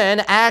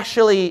woman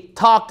actually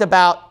talked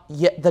about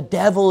the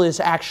devil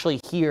is actually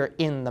here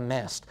in the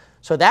midst.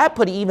 So that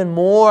put even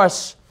more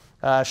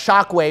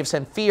shockwaves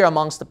and fear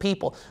amongst the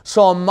people.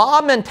 So a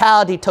mob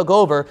mentality took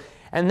over,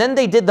 and then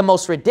they did the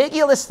most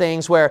ridiculous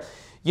things where,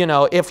 you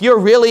know, if you're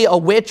really a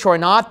witch or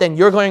not, then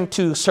you're going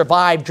to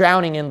survive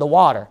drowning in the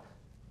water.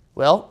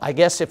 Well, I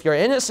guess if you're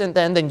innocent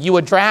then you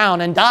would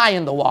drown and die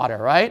in the water,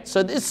 right? So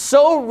it's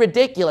so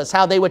ridiculous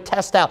how they would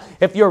test out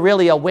if you're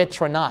really a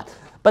witch or not.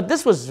 But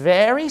this was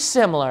very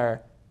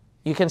similar,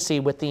 you can see,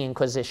 with the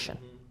Inquisition.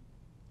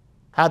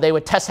 How they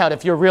would test out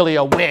if you're really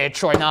a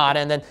witch or not,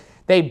 and then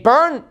they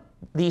burn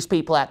these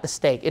people at the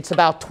stake. It's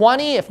about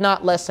 20, if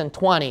not less than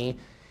 20,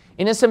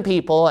 innocent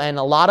people, and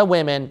a lot of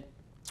women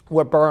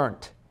were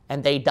burnt,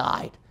 and they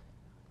died.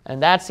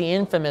 And that's the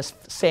infamous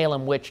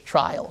Salem witch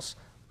trials.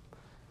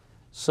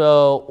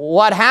 So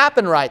what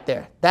happened right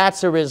there?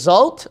 That's a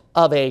result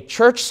of a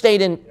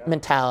church-state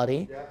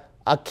mentality,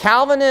 a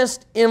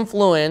Calvinist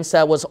influence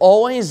that was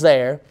always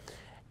there,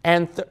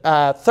 and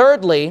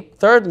thirdly,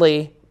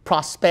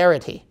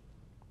 prosperity.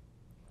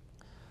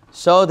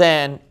 So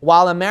then,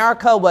 while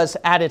America was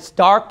at its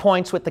dark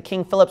points with the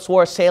King Philip's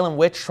War, Salem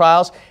witch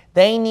trials,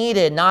 they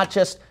needed not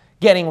just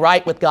getting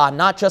right with God,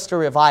 not just a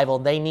revival,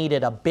 they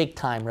needed a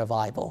big-time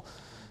revival.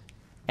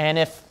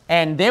 And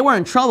they were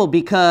in trouble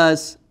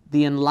because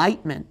the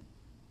Enlightenment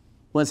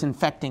was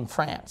infecting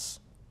France.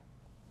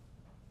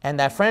 And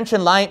that French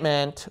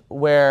Enlightenment,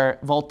 where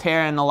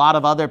Voltaire and a lot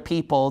of other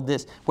people,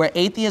 where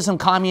atheism,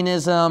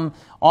 communism,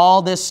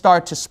 all this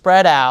started to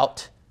spread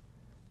out,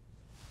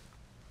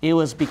 it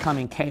was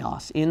becoming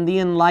chaos. In the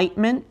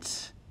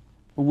Enlightenment,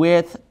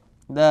 with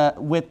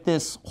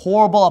this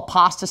horrible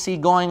apostasy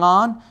going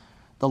on,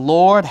 the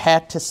Lord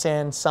had to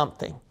send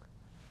something.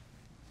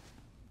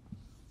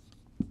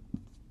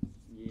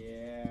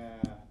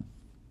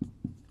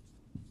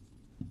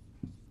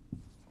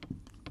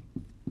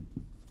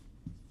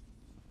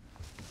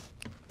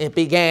 It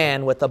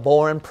began with a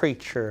boring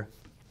preacher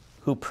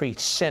who preached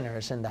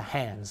sinners in the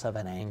hands of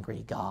an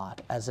angry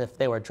God, as if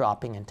they were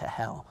dropping into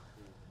hell.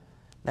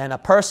 Then a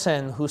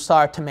person who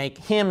started to make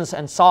hymns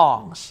and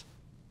songs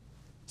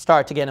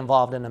started to get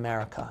involved in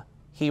America.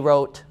 He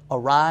wrote,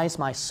 "Arise,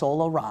 my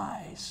soul,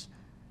 arise.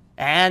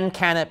 And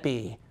can it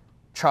be?"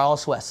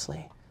 Charles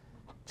Wesley.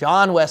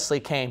 John Wesley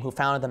came, who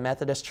founded the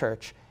Methodist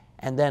Church,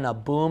 and then a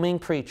booming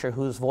preacher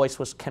whose voice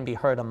can be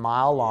heard a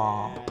mile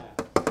long.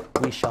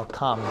 We shall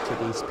come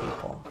to these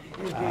people.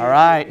 All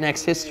right,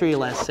 next history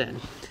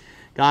lesson.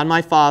 God, my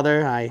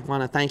Father, I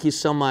want to thank you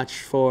so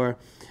much for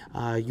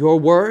your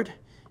word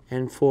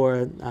and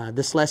for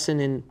this lesson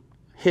in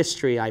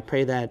history. I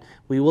pray that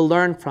we will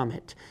learn from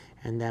it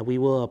and that we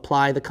will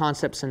apply the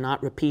concepts and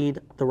not repeat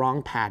the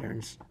wrong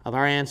patterns of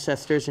our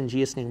ancestors. In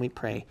Jesus' name we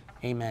pray.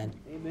 Amen.